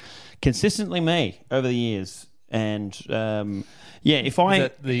be consistently me over the years. And if I... Is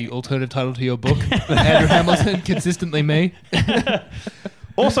that the alternative title to your book? Andrew Hamilton, Consistently Me?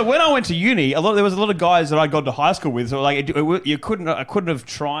 Also, when I went to uni, there was a lot of guys that I got to high school with. So like, I couldn't have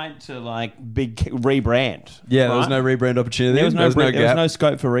tried to like rebrand. Yeah, right? there was no rebrand opportunity. There was no gap.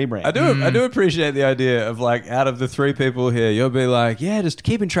 scope for rebrand. I do appreciate the idea of like out of the three people here, you'll be like, yeah, just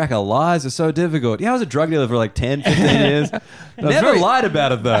keeping track of lies is so difficult. Yeah, I was a drug dealer for like 10, 15 years. Never lied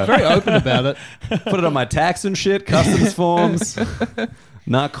about it though. Very open about it. Put it on my tax and shit, customs forms.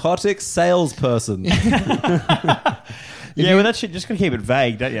 Narcotics salesperson. Yeah, well, that shit just gonna keep it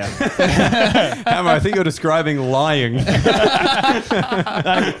vague, don't you? Hammer, I think you're describing lying.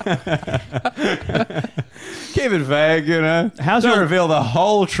 Keep it vague, you know. Don't reveal the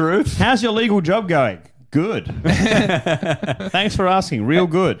whole truth. How's your legal job going? Good. Thanks for asking. Real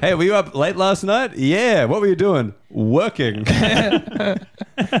good. Hey, were you up late last night? Yeah. What were you doing? Working.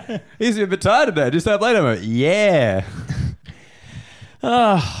 He's a bit tired today. Just up late. I'm like, yeah.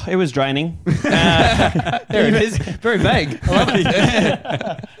 Oh, it was draining. There it is. Very vague. I love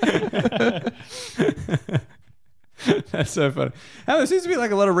it. That's so funny. There seems to be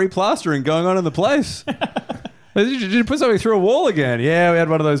like a lot of replastering going on in the place. Did you put something through a wall again? Yeah, we had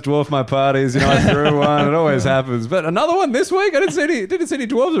one of those dwarf my parties. You know, I threw one. It always happens. But another one this week? I didn't see any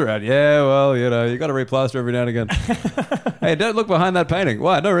dwarves around. Yeah, well, you know, you got to replaster every now and again. Hey, don't look behind that painting.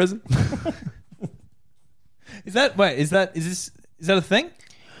 Why? No reason. Is that a thing?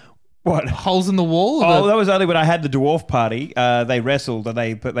 What? Holes in the wall? Oh, that was only when I had the dwarf party. They wrestled and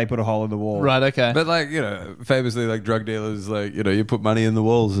they put a hole in the wall. Right, okay. But like, you know, famously like drug dealers, like, you know, you put money in the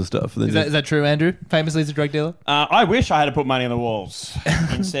walls and stuff. Is that true, Andrew? Famously as a drug dealer? I wish I had to put money in the walls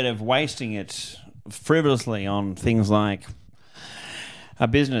instead of wasting it frivolously on things like a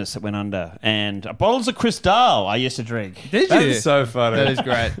business that went under and bottles of Cristal I used to drink. Did you? That is so funny. That is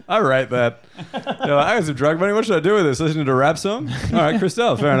great. I rate that. You're like, I got some drug money. What should I do with this? Listening to a rap song? All right,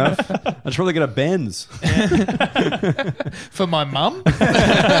 Cristal, fair enough. I should probably get a Benz. For my mum?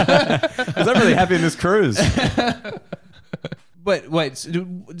 Because I'm really happy in this cruise. Wait.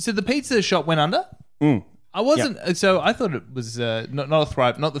 So the pizza shop went under? I wasn't. Yep. So I thought it was not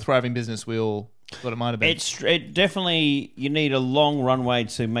the thriving business we all thought it might have been. It definitely, you need a long runway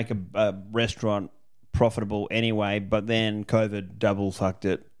to make a restaurant profitable anyway, but then COVID double fucked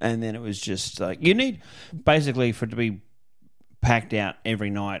it, and then it was just like you need basically for it to be packed out every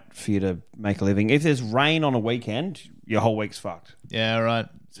night for you to make a living. If there's rain on a weekend, your whole week's fucked. Yeah, right.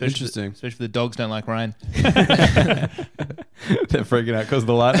 Interesting. Especially if the dogs don't like rain. They're freaking out because of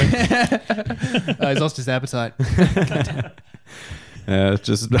the lightning. He's lost his appetite. Yeah, it's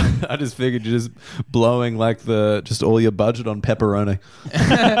just I just figured you're just blowing like just all your budget on pepperoni.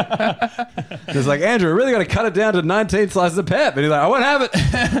 It's like, Andrew, I really got to cut it down to 19 slices of pep. And he's like, I won't have it.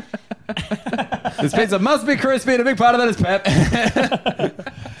 This pizza must be crispy and a big part of that is pep.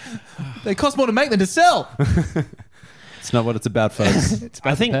 They cost more to make than to sell. It's not what it's about, folks.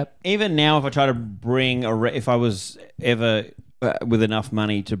 I think even now, if I try to bring if I was ever with enough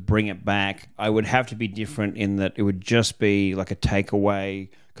money to bring it back, I would have to be different in that it would just be like a takeaway,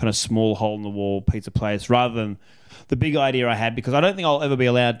 kind of small hole in the wall pizza place, rather than the big idea I had, because I don't think I'll ever be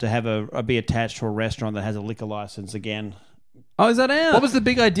allowed to have be attached to a restaurant that has a liquor license again. Oh, is that out? What was the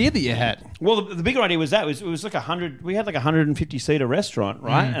big idea that you had? Well, the bigger idea was that it was like 100. We had like 150 seater restaurant,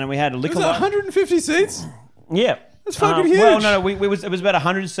 right? And we had a liquor license. 150 seats? Yeah. That's fucking huge. Well, no, it was about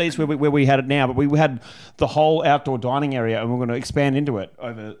 100 seats where we had it now, but we had the whole outdoor dining area, and we're going to expand into it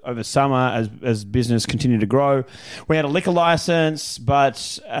over summer as business continued to grow. We had a liquor license,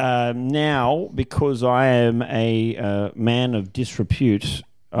 but now, because I am a man of disrepute,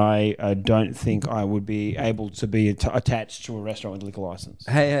 I don't think I would be able to be attached to a restaurant with a liquor license.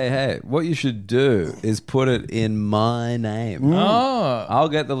 Hey. What you should do is put it in my name. Oh. I'll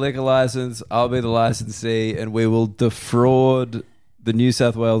get the liquor license, I'll be the licensee, and we will defraud the New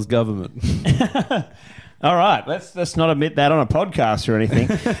South Wales government. All right, let's not admit that on a podcast or anything.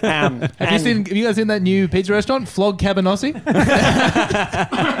 Have you guys seen that new pizza restaurant, Flog Cabanossi?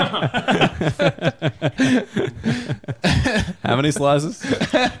 How many slices?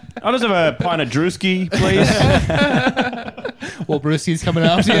 I'll just have a pint of Drewski, please. Well, Brewski's coming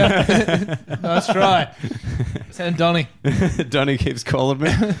after you. Nice try. Send Donnie. Donnie keeps calling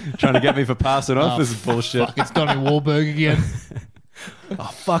me, trying to get me for passing off. This is bullshit. Fuck, it's Donnie Wahlberg again. Oh,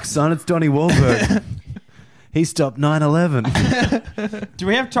 fuck, son, it's Donnie Wahlberg. He stopped 9/11. Do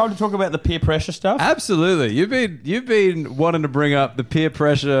we have time to talk about the peer pressure stuff? Absolutely. You've been wanting to bring up the peer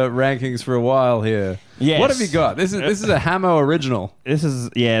pressure rankings for a while here. Yes. What have you got? This is a Hamo original.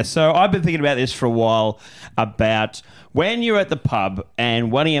 So I've been thinking about this for a while, about when you're at the pub and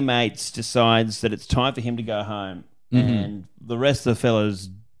one of your mates decides that it's time for him to go home, and the rest of the fellas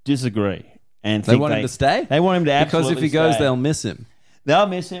disagree and They want him to stay? They want him to absolutely Because if he goes, stay. they'll miss him. They'll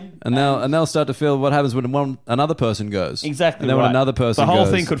miss him, And they'll start to feel what happens when another person goes. Exactly. And then right. when another person the whole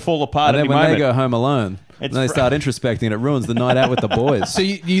goes, thing could fall apart. and then any when moment. they go home alone, and they start introspecting, and it ruins the night out with the boys. So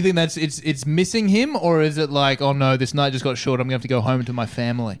you think that's it's missing him, or is it like, oh no, this night just got short, I'm going to have to go home to my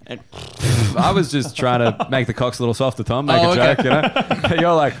family? I was just trying to make the cocks a little softer, Tom. Make a joke, you know.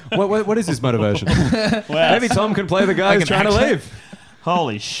 You're like, what is his motivation? Wow. Maybe Tom can play the guy who's trying to leave.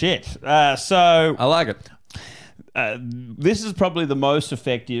 Holy shit! So I like it. this is probably the most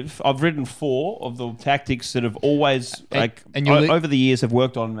effective. I've written 4 of the tactics that have always, over the years, have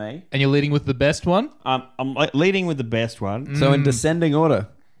worked on me. And you're leading with the best one? I'm leading with the best one. So in descending order.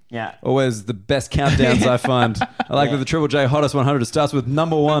 Yeah. Always the best countdowns I find. I like that the Triple J Hottest 100 starts with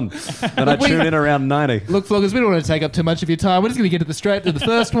number 1. And I tune in around 90. Look, Floggers, we don't want to take up too much of your time. We're just going to get straight to the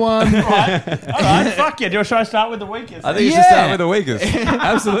first one. All right, fuck yeah. Should I start with the weakest? I think you should start with the weakest.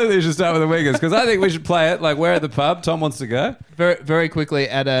 Absolutely, you should start with the weakest. Because I think we should play it like we're at the pub. Tom wants to go. Very, very quickly,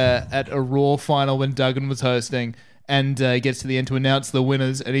 at a Raw final when Duggan was hosting, and he gets to the end to announce the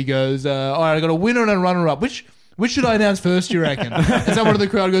winners, and he goes, all right, I got a winner and a runner-up. Which should I announce first, you reckon? And someone in the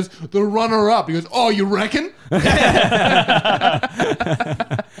crowd goes, the runner-up. He goes, oh, you reckon? That's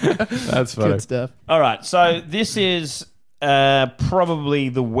funny. Good stuff. All right, so this is probably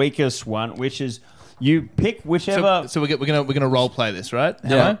the weakest one, which is you pick whichever. So we're gonna role play this, right? Yeah.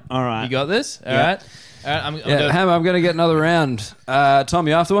 Hello? All right. You got this? All Yeah. right. I'm I'm going to get another round. Tom,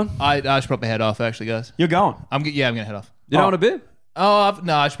 you after one? I should probably head off, actually, guys. You're going. I'm gonna head off. You don't want a beer? Oh,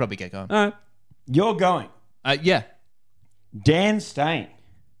 no, I should probably get going. All right. You're going. Yeah. Dan Stain.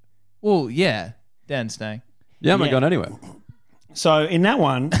 Well, yeah. Dan's staying. Yeah, I'm not Yeah. going anywhere. So in that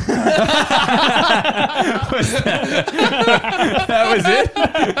one, That was it?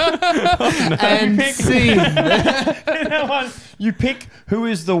 And scene. in that one, you pick who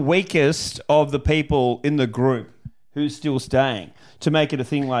is the weakest of the people in the group who's still staying to make it a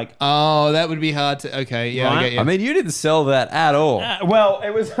thing like. Oh, that would be hard to. Okay, yeah, I Right? get you. I mean, you didn't sell that at all. Well,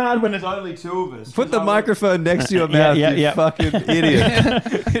 it was hard when there's only 2 of us. Put the microphone next to your mouth, yeah, you yeah. fucking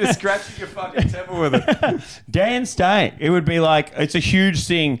idiot. You're scratching your fucking temple with it. Dan staying. It would be like, it's a huge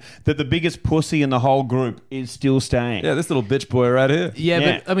thing that the biggest pussy in the whole group is still staying. Yeah, this little bitch boy right here.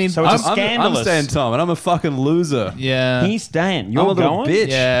 yeah, but I mean, So it's I'm- a scandalous. I'm staying Tom, and I'm a fucking loser. yeah. He's staying. You're I'm a little going? bitch.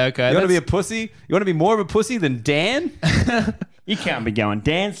 Yeah, okay, You want to be a that's- pussy? You want to be more of a pussy than Dan? You can't be going.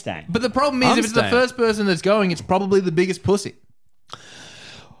 Dan staying. But the problem is, I'm if it's the staying. first person that's going, it's probably the biggest pussy.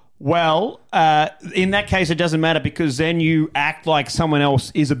 Well, in that case, it doesn't matter because then you act like someone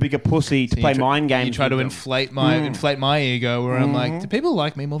else is a bigger pussy to play mind games. You try to with them. inflate my ego, where I'm like, do people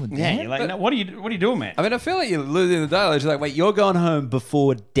like me more than Yeah, Dan? you're like, no, what are you doing, man? I mean, I feel like you're losing the dialogue. You're like, wait, you're going home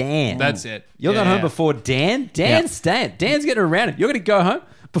before Dan. That's it. You're going Yeah. home before Dan? Dan's staying. Dan's getting around it. You're going to go home?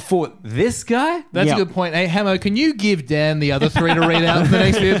 before this guy? That's Yeah. a good point. Hey, Hamo, can you give Dan the other 3 to read out for the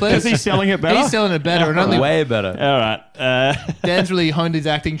next few, please? Is he selling it better? He's selling it better. And only Way better. All right. Dan's really honed his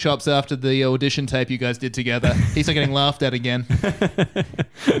acting chops after the audition tape you guys did together. He's not getting laughed at again.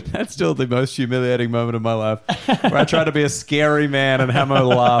 That's still the most humiliating moment of my life, where I tried to be a scary man and Hamo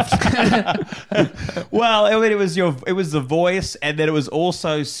laughed. Well, I mean, it was the voice, and then it was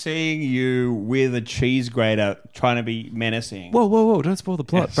also seeing you with a cheese grater trying to be menacing. Whoa! Don't spoil the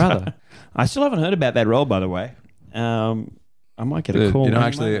plot, brother. I still haven't heard about that role, by the way. I might get a call. You know, I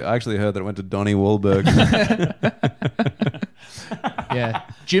actually heard that it went to Donnie Wahlberg. Yeah.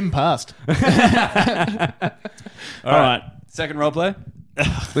 Jim passed. All right. Second role play.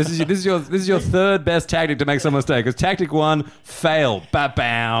 This is your third best tactic to make someone stay. Because tactic 1, fail.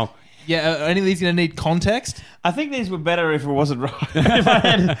 Ba-bow. Yeah, are any of these going to need context? I think these were better if it wasn't right. If I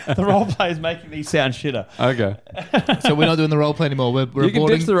had the role players making these sound shitter. Okay. So we're not doing the role play anymore. We're You can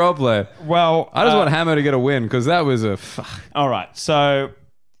ditch the role play. Well, I just want Hamo to get a win because that was a... all right. So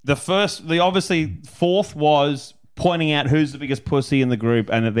the obviously fourth was pointing out who's the biggest pussy in the group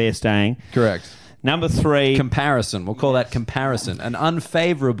and that they're staying. Correct. Number 3. Comparison. We'll call that comparison. An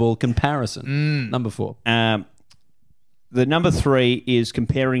unfavorable comparison. Number 4. The number 3 is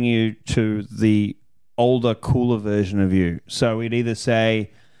comparing you to the older, cooler version of you. So we'd either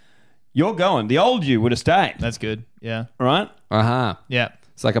say, you're going. The old you would have stayed. That's good. Yeah. Right? Uh-huh. Yeah.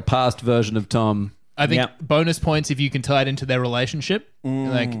 It's like a past version of Tom. I think Yep. bonus points if you can tie it into their relationship.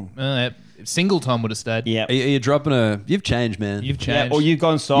 Like, single Tom would have stayed. Yeah. Are you dropping a... You've changed, man. You've Yeah, changed. or you've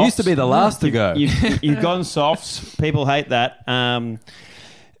gone soft. You used to be the last to go. You've gone softs. People hate that.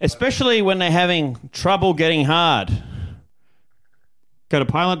 Especially when they're having trouble getting hard. Go to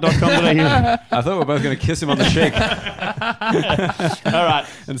pilot.com. I thought we were both going to kiss him on the cheek All right.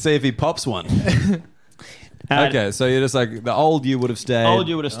 and see if he pops one. Okay, so you're just like, the old you would have stayed. Old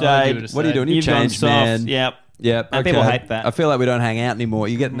you would have stayed. What are you doing? You've gone changed, soft. man. Yep. Yep. And people hate that. I feel like we don't hang out anymore.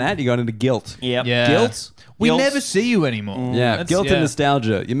 You getting that? You got into guilt. Yep. Yeah. Guilt? We Guilt. never see you anymore. Yeah. That's- Guilt yeah. and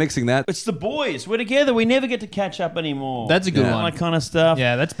nostalgia. You're mixing that. It's the boys. We're together. We never get to catch up anymore. That's a good Yeah. one. That kind of stuff.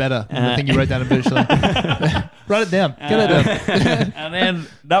 Yeah, that's better than the thing you wrote down officially. Write it down. Get it down. And then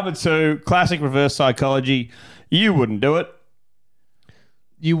number 2, classic reverse psychology. You wouldn't do it.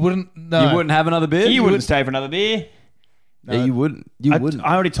 You wouldn't. No. You wouldn't have another beer? You wouldn't stay for another beer. Yeah, you wouldn't. You wouldn't.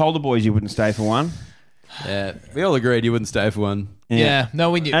 I already told the boys you wouldn't stay for one. Yeah. We all agreed you wouldn't stay for one. Yeah.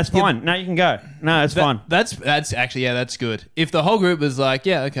 No, we knew. That's fine. No, you can go. No, it's fine. That's actually, yeah, that's good. If the whole group was like,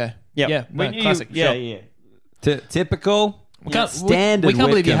 yeah, okay. Yep. Yeah. We No, knew classic. You, yeah, sure. yeah. Typical. Standard. We can't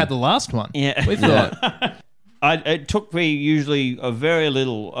believe you Whitcomb. had the last one. Yeah. We thought. It took me usually a very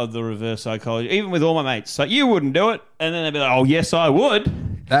little of the reverse psychology, even with all my mates. So you wouldn't do it, and then they'd be like, "Oh, yes, I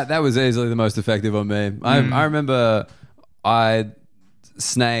would." That was easily the most effective on me. I remember I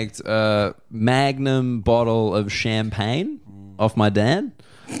snagged a Magnum bottle of champagne off my dad.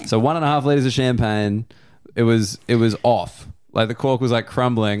 So 1.5 liters of champagne. It was off. Like the cork was like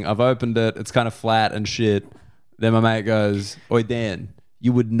crumbling. I've opened it. It's kind of flat and shit. Then my mate goes, "Oi, Dan,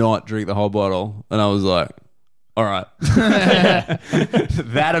 you would not drink the whole bottle." And I was like, all right.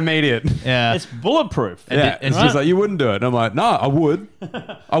 That immediate. Yeah. It's bulletproof. Yeah. And she's like, you wouldn't do it. And I'm like, no, I would.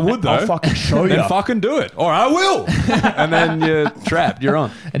 I would though. I'll fucking show you. Then fucking do it. Or I will. And then you're trapped. You're on.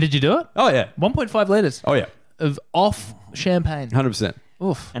 And did you do it? Oh, yeah. 1.5 liters Oh, yeah. of off champagne. 100%.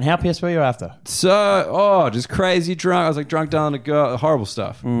 Oof. And how pissed were you after? So, just crazy drunk. I was like drunk down to go. Horrible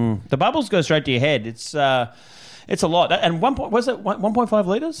stuff. The bubbles go straight to your head. It's a lot. And was it 1.5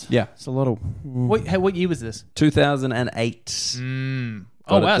 liters? Yeah. It's a lot of. What year was this? 2008. Oh,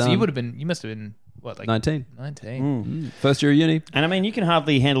 Got it wow. So done. you must have been, what, like 19. 19. First year of uni. And I mean, you can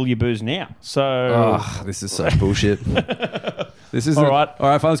hardly handle your booze now. So. Oh, this is such bullshit. This is All right. All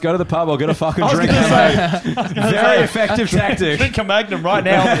right, fine. Let's go to the pub. I'll get a fucking drink. Very effective tactic. Drink a Magnum right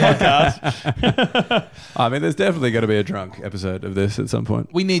now on the podcast. I mean, there's definitely going to be a drunk episode of this at some point.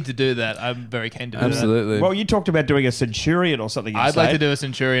 We need to do that. I'm very keen to do Absolutely. Well, you talked about doing a Centurion or something. that. I'd like to do a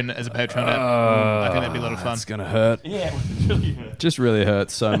Centurion as a Patreon. I think that'd be a lot of fun. It's going to hurt. Yeah, it really hurt. Just really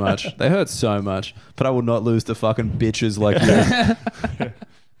hurts so much. They hurt so much. But I will not lose to fucking bitches like you.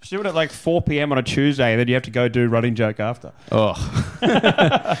 Do it at like 4 p.m. on a Tuesday, and then you have to go do running joke after. Oh.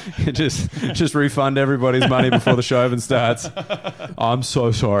 just refund everybody's money before the show even starts. I'm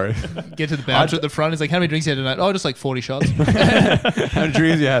so sorry. Get to the bouncer at the front. He's like, how many drinks you had tonight? Oh, just like 40 shots. How many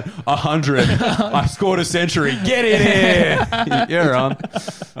drinks you had? 100. I scored a century. Get in here. You're on.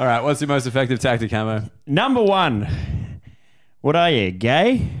 All right. What's your most effective tactic, Hamo? Number 1. What are you,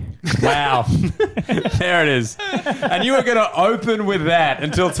 gay? Wow. There it is. And you were going to open with that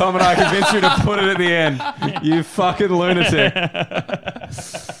until Tom and I convinced you to put it at the end. You fucking lunatic.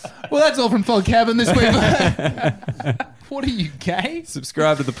 Well, that's all from Fog Cabin this week. What are you, gay?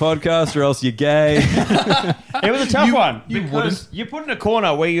 Subscribe to the podcast or else you're gay. It was a tough one. You Because you're put in a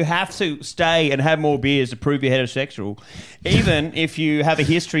corner where you have to stay and have more beers to prove you're heterosexual, even if you have a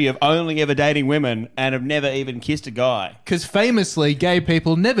history of only ever dating women and have never even kissed a guy. Because famously, gay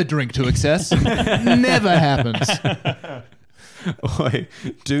people never drink to excess. Never happens. Oi,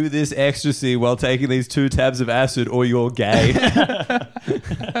 do this ecstasy while taking these 2 tabs of acid or you're gay.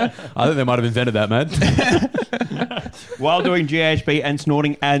 I think they might have invented that, man. While doing GHB and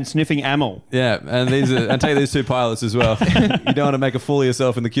snorting and sniffing amyl. Yeah, and take these 2 pilots as well. You don't want to make a fool of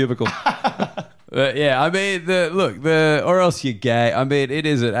yourself in the cubicle. Yeah, I mean, or else you're gay. I mean, it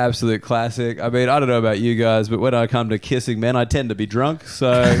is an absolute classic. I mean, I don't know about you guys, but when I come to kissing men, I tend to be drunk,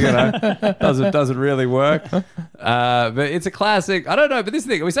 so doesn't really work. But it's a classic. I don't know, but this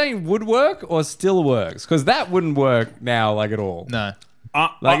thing, are we saying would work or still works? Because that wouldn't work now, like at all. No.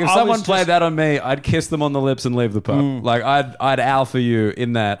 If someone played that on me, I'd kiss them on the lips and leave the pub. Like I'd alpha you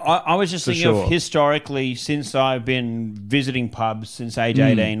in that. I was just thinking of historically, since I've been visiting pubs since age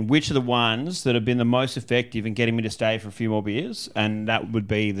 18, which are the ones that have been the most effective in getting me to stay for a few more beers, and that would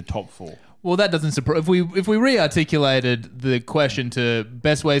be the top 4. Well, that doesn't surprise. If we re-articulated the question to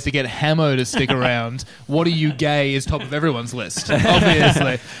best ways to get Hamo to stick around, what are you gay is top of everyone's list,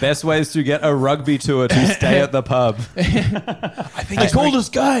 obviously. Best ways to get a rugby tour to stay at the pub. I think They called us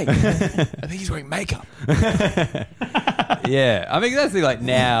gay. I think he's wearing makeup. Yeah, I mean that's the like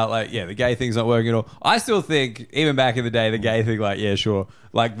now, like the gay thing's not working at all. I still think even back in the day, the gay thing, like sure,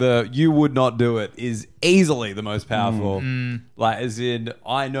 like the you would not do it is easily the most powerful. Like as in,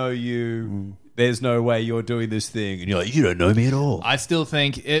 I know you. There's no way you're doing this thing, and you're like, you don't know me at all. I still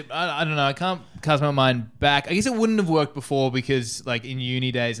think it. I don't know. I can't cast my mind back. I guess it wouldn't have worked before because, like, in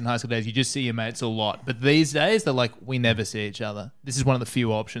uni days and high school days, you just see your mates a lot. But these days, they're like, we never see each other. This is one of the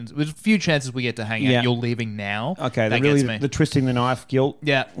few options. There's a few chances we get to hang out. You're leaving now. Okay, that really gets me. the twisting the knife guilt.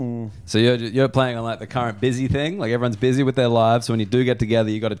 Yeah. So you're playing on like the current busy thing, like everyone's busy with their lives. So when you do get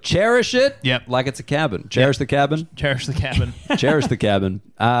together, you got to cherish it. Yep. Like it's a cabin. Cherish the cabin. Cherish the cabin. Cherish the cabin.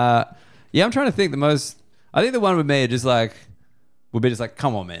 Yeah, I'm trying to think the most. I think the one with me would be just like,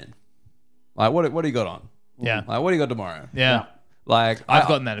 come on, man. Like, what do you got on? Yeah. Like, what do you got tomorrow? Yeah. Like, I've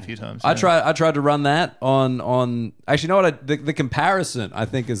gotten that a few times. I tried to run that on. Actually, you know what? The comparison I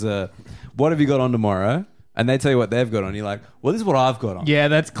think is what have you got on tomorrow? And they tell you what they've got on. You're like, well, this is what I've got on. Yeah,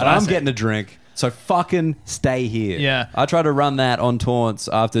 that's classic. And I'm getting a drink. So fucking stay here. Yeah. I tried to run that on Taunts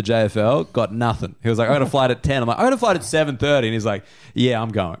after JFL. Got nothing. He was like, I got a flight at 10. I'm like, I got a flight at 7:30. And he's like, yeah, I'm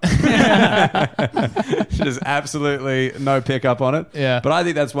going. Just absolutely no pickup on it. Yeah. But I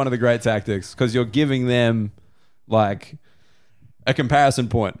think that's one of the great tactics because you're giving them like a comparison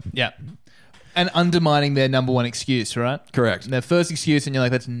point. Yeah. And undermining their number one excuse, right? Correct. Their first excuse, and you're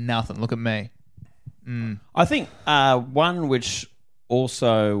like, that's nothing. Look at me. I think one which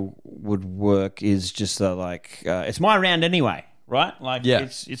also would work is just it's my round anyway, right? Like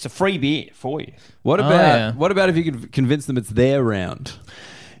it's a free beer for you. What about if you could convince them it's their round?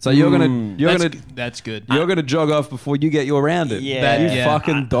 So you're that's good. You're gonna jog off before you get your round in. Yeah.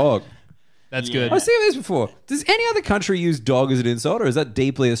 Fucking dog. That's good. I've seen this before. Does any other country use dog as an insult, or is that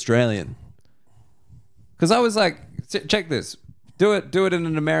deeply Australian? Because I was like, check this. Do it in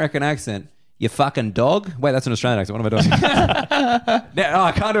an American accent. You fucking dog? Wait, that's an Australian accent. What am I doing?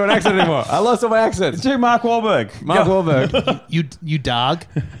 I can't do an accent anymore. I lost all my accents. Do Mark Wahlberg. Wahlberg. You dog.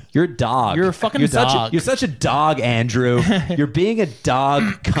 You're a dog. You're a fucking dog. You're such a dog, Andrew. You're being a dog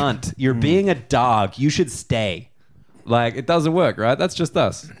cunt. You're being a dog. You should stay. Like, it doesn't work, right? That's just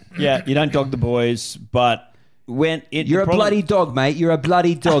us. Yeah, you don't dog the boys, but when it... You're a bloody dog, mate. You're a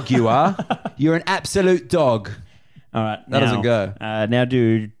bloody dog, you are. You're an absolute dog. All right. That doesn't go. Now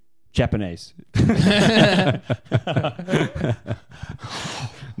do... Japanese.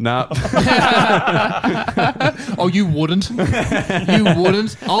 No. Oh, you wouldn't? You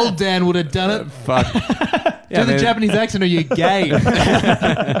wouldn't? Old Dan would have done it. Fuck. Do the Japanese accent or you're gay.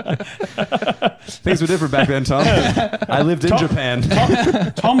 Things were different back then, Tom. I lived in Japan.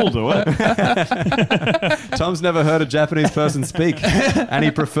 Tom will do it. Tom's never heard a Japanese person speak, and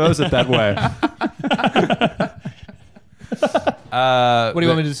he prefers it that way. What do you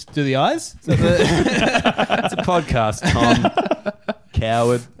want me to just do the eyes? It's a podcast, Tom.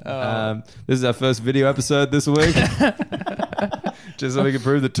 Coward. This is our first video episode this week. Just so we can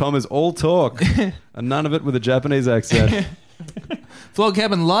prove that Tom is all talk and none of it with a Japanese accent. Vlog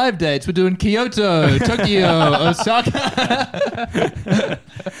Cabin live dates. We're doing Kyoto, Tokyo, Osaka.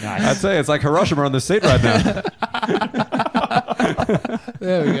 I'd say it's like Hiroshima on the seat right now.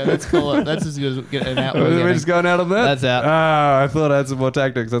 There we go. Let's call it. That's as good as getting out. We're just going out on that? That's out. Ah, I thought I had some more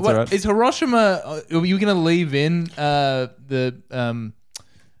tactics. That's all right. Is Hiroshima, are you going to leave in the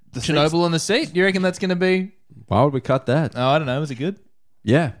Chernobyl in the seat? You reckon that's going to be? Why would we cut that? Oh, I don't know. Was it good?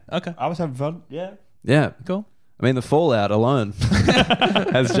 Yeah. Okay. I was having fun. Yeah. Yeah. Cool. I mean, the fallout alone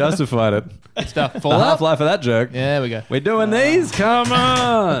has justified it. Stuff. The Fallout? half-life of that joke. Yeah, there we go. We're doing these? Come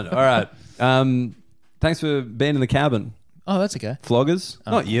on. All right. Thanks for being in the cabin. Oh, that's okay. Floggers.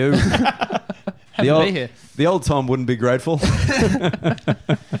 Not you. Happy to be here. The old Tom wouldn't be grateful.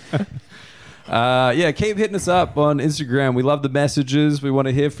 Yeah, keep hitting us up on Instagram. We love the messages. We want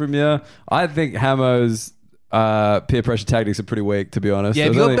to hear from you. I think Hamo's peer pressure tactics are pretty weak, to be honest. Yeah,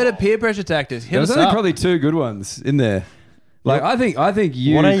 if you've got better peer pressure tactics, hit There's us only up. probably 2 good ones in there. Like, I think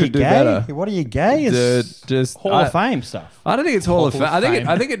you What are could you do gay? better. What are you gay? It's Just Hall of Fame stuff. I don't think it's Hall of Fame.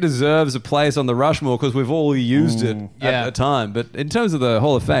 I think it deserves a place on the Rushmore because we've all used it at the time. But in terms of the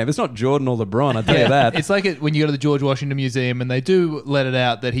Hall of Fame, it's not Jordan or LeBron. I tell you that. It's like when you go to the George Washington Museum and they do let it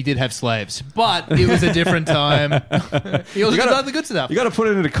out that he did have slaves, but it was a different time. He also did the good stuff. You got to put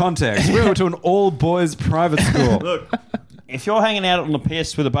it into context. We went to an all boys private school. Look, if you're hanging out on the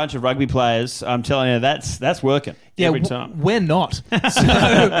piss with a bunch of rugby players, I'm telling you, that's working every time. We're not. So, Dan's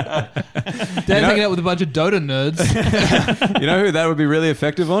hanging out with a bunch of Dota nerds. You know who that would be really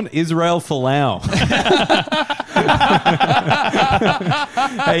effective on? Israel Folau.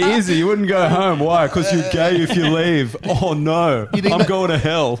 Hey, Izzy, you wouldn't go home. Why? Because you're gay if you leave. Oh, no. I'm going to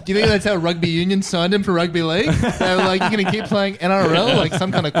hell. Do you think that's how rugby union signed him for rugby league? They were like, you're going to keep playing NRL like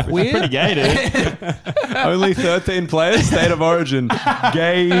some kind of queer? Pretty gay, dude. Only 13 players, state of origin.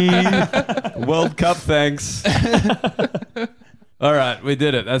 Gay. World Cup, thanks. All right, we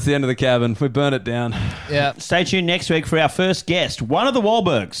did it. That's the end of the cabin. We burn it down. Yeah. Stay tuned next week for our first guest, one of the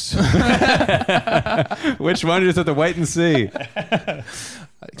Wahlbergs. Which one? You just have to wait and see.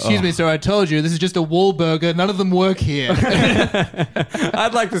 Excuse me, sir, I told you, this is just a Wahlburger. None of them work here.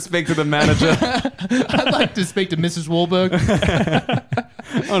 I'd like to speak to the manager. I'd like to speak to Mrs. Wahlberg. I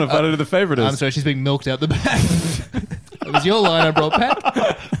want to find out who the favourite is. I'm sorry, she's being milked out the back. It was your line I brought back.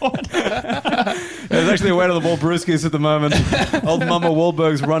 There's actually a way to the Wall Brewskis at the moment. Old Mama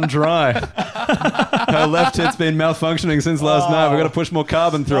Wahlberg's run dry. Her left hit's been malfunctioning since last night. We've got to push more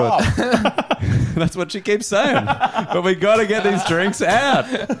carbon through it. That's what she keeps saying. But we got to get these drinks out.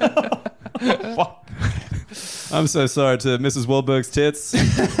 I'm so sorry to Mrs. Wahlberg's tits.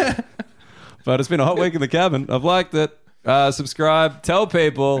 But it's been a hot week in the cabin. I've liked it. Subscribe. Tell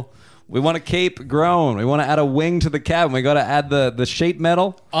people. We want to keep growing. We want to add a wing to the cabin. We got to add the sheet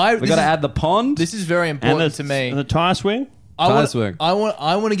metal. We got to add the pond. This is very important to me. And the tire swing? I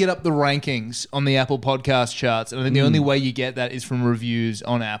want to get up the rankings on the Apple podcast charts, and I think the only way you get that is from reviews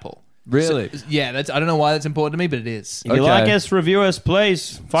on Apple. Really? So, yeah, I don't know why that's important to me, but it is. If you like us, review us,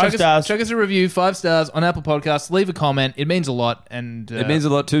 please. 5 stars. Chuck us a review, 5 stars on Apple Podcasts. Leave a comment. It means a lot, and it means a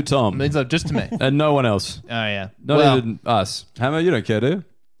lot to Tom. It means a lot just to me, and no one else. Oh yeah, not even us. Hammer, you don't care, do you?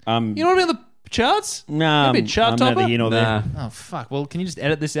 You don't want to be on the charts? No, I'm chart topper? neither here nor there. Oh fuck! Well, can you just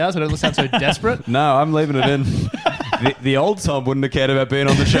edit this out so I don't sound so desperate? No, I'm leaving it in. The old Tom wouldn't have cared about being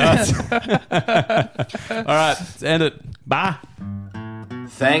on the charts. All right, let's end it. Bye.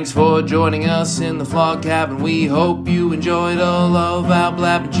 Thanks for joining us in the Flog Cabin. We hope you enjoyed all of our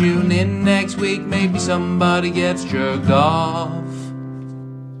blabbing. Tune in next week. Maybe somebody gets jerked off.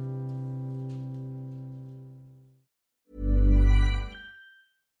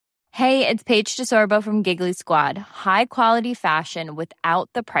 Hey, it's Paige DeSorbo from Giggly Squad. High quality fashion without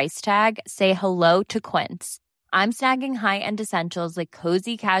the price tag. Say hello to Quince. I'm snagging high-end essentials like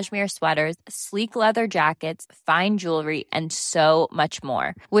cozy cashmere sweaters, sleek leather jackets, fine jewelry, and so much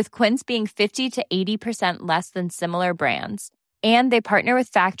more. With Quince being 50 to 80% less than similar brands. And they partner with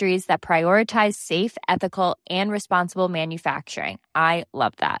factories that prioritize safe, ethical, and responsible manufacturing. I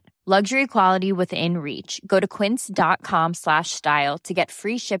love that. Luxury quality within reach. Go to quince.com/style to get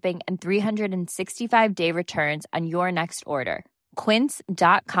free shipping and 365-day returns on your next order.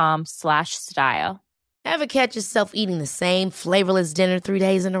 Quince.com/style. Ever catch yourself eating the same flavorless dinner 3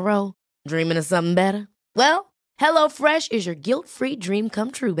 days in a row? Dreaming of something better? Well, HelloFresh is your guilt-free dream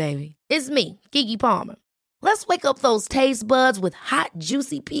come true, baby. It's me, Keke Palmer. Let's wake up those taste buds with hot,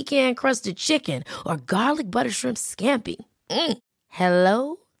 juicy pecan-crusted chicken or garlic butter shrimp scampi.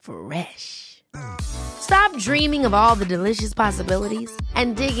 Hello Fresh. Stop dreaming of all the delicious possibilities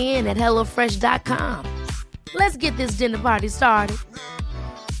and dig in at HelloFresh.com. Let's get this dinner party started.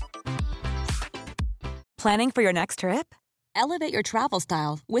 Planning for your next trip? Elevate your travel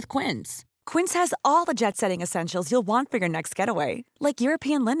style with Quince. Quince has all the jet-setting essentials you'll want for your next getaway, like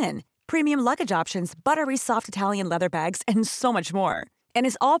European linen, premium luggage options, buttery soft Italian leather bags, and so much more. And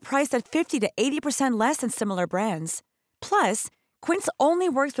is all priced at 50 to 80% less than similar brands. Plus, Quince only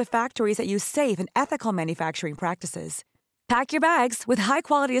works with factories that use safe and ethical manufacturing practices. Pack your bags with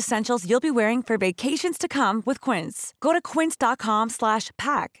high-quality essentials you'll be wearing for vacations to come with Quince. Go to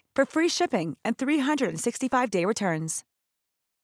quince.com/pack for free shipping and 365-day returns.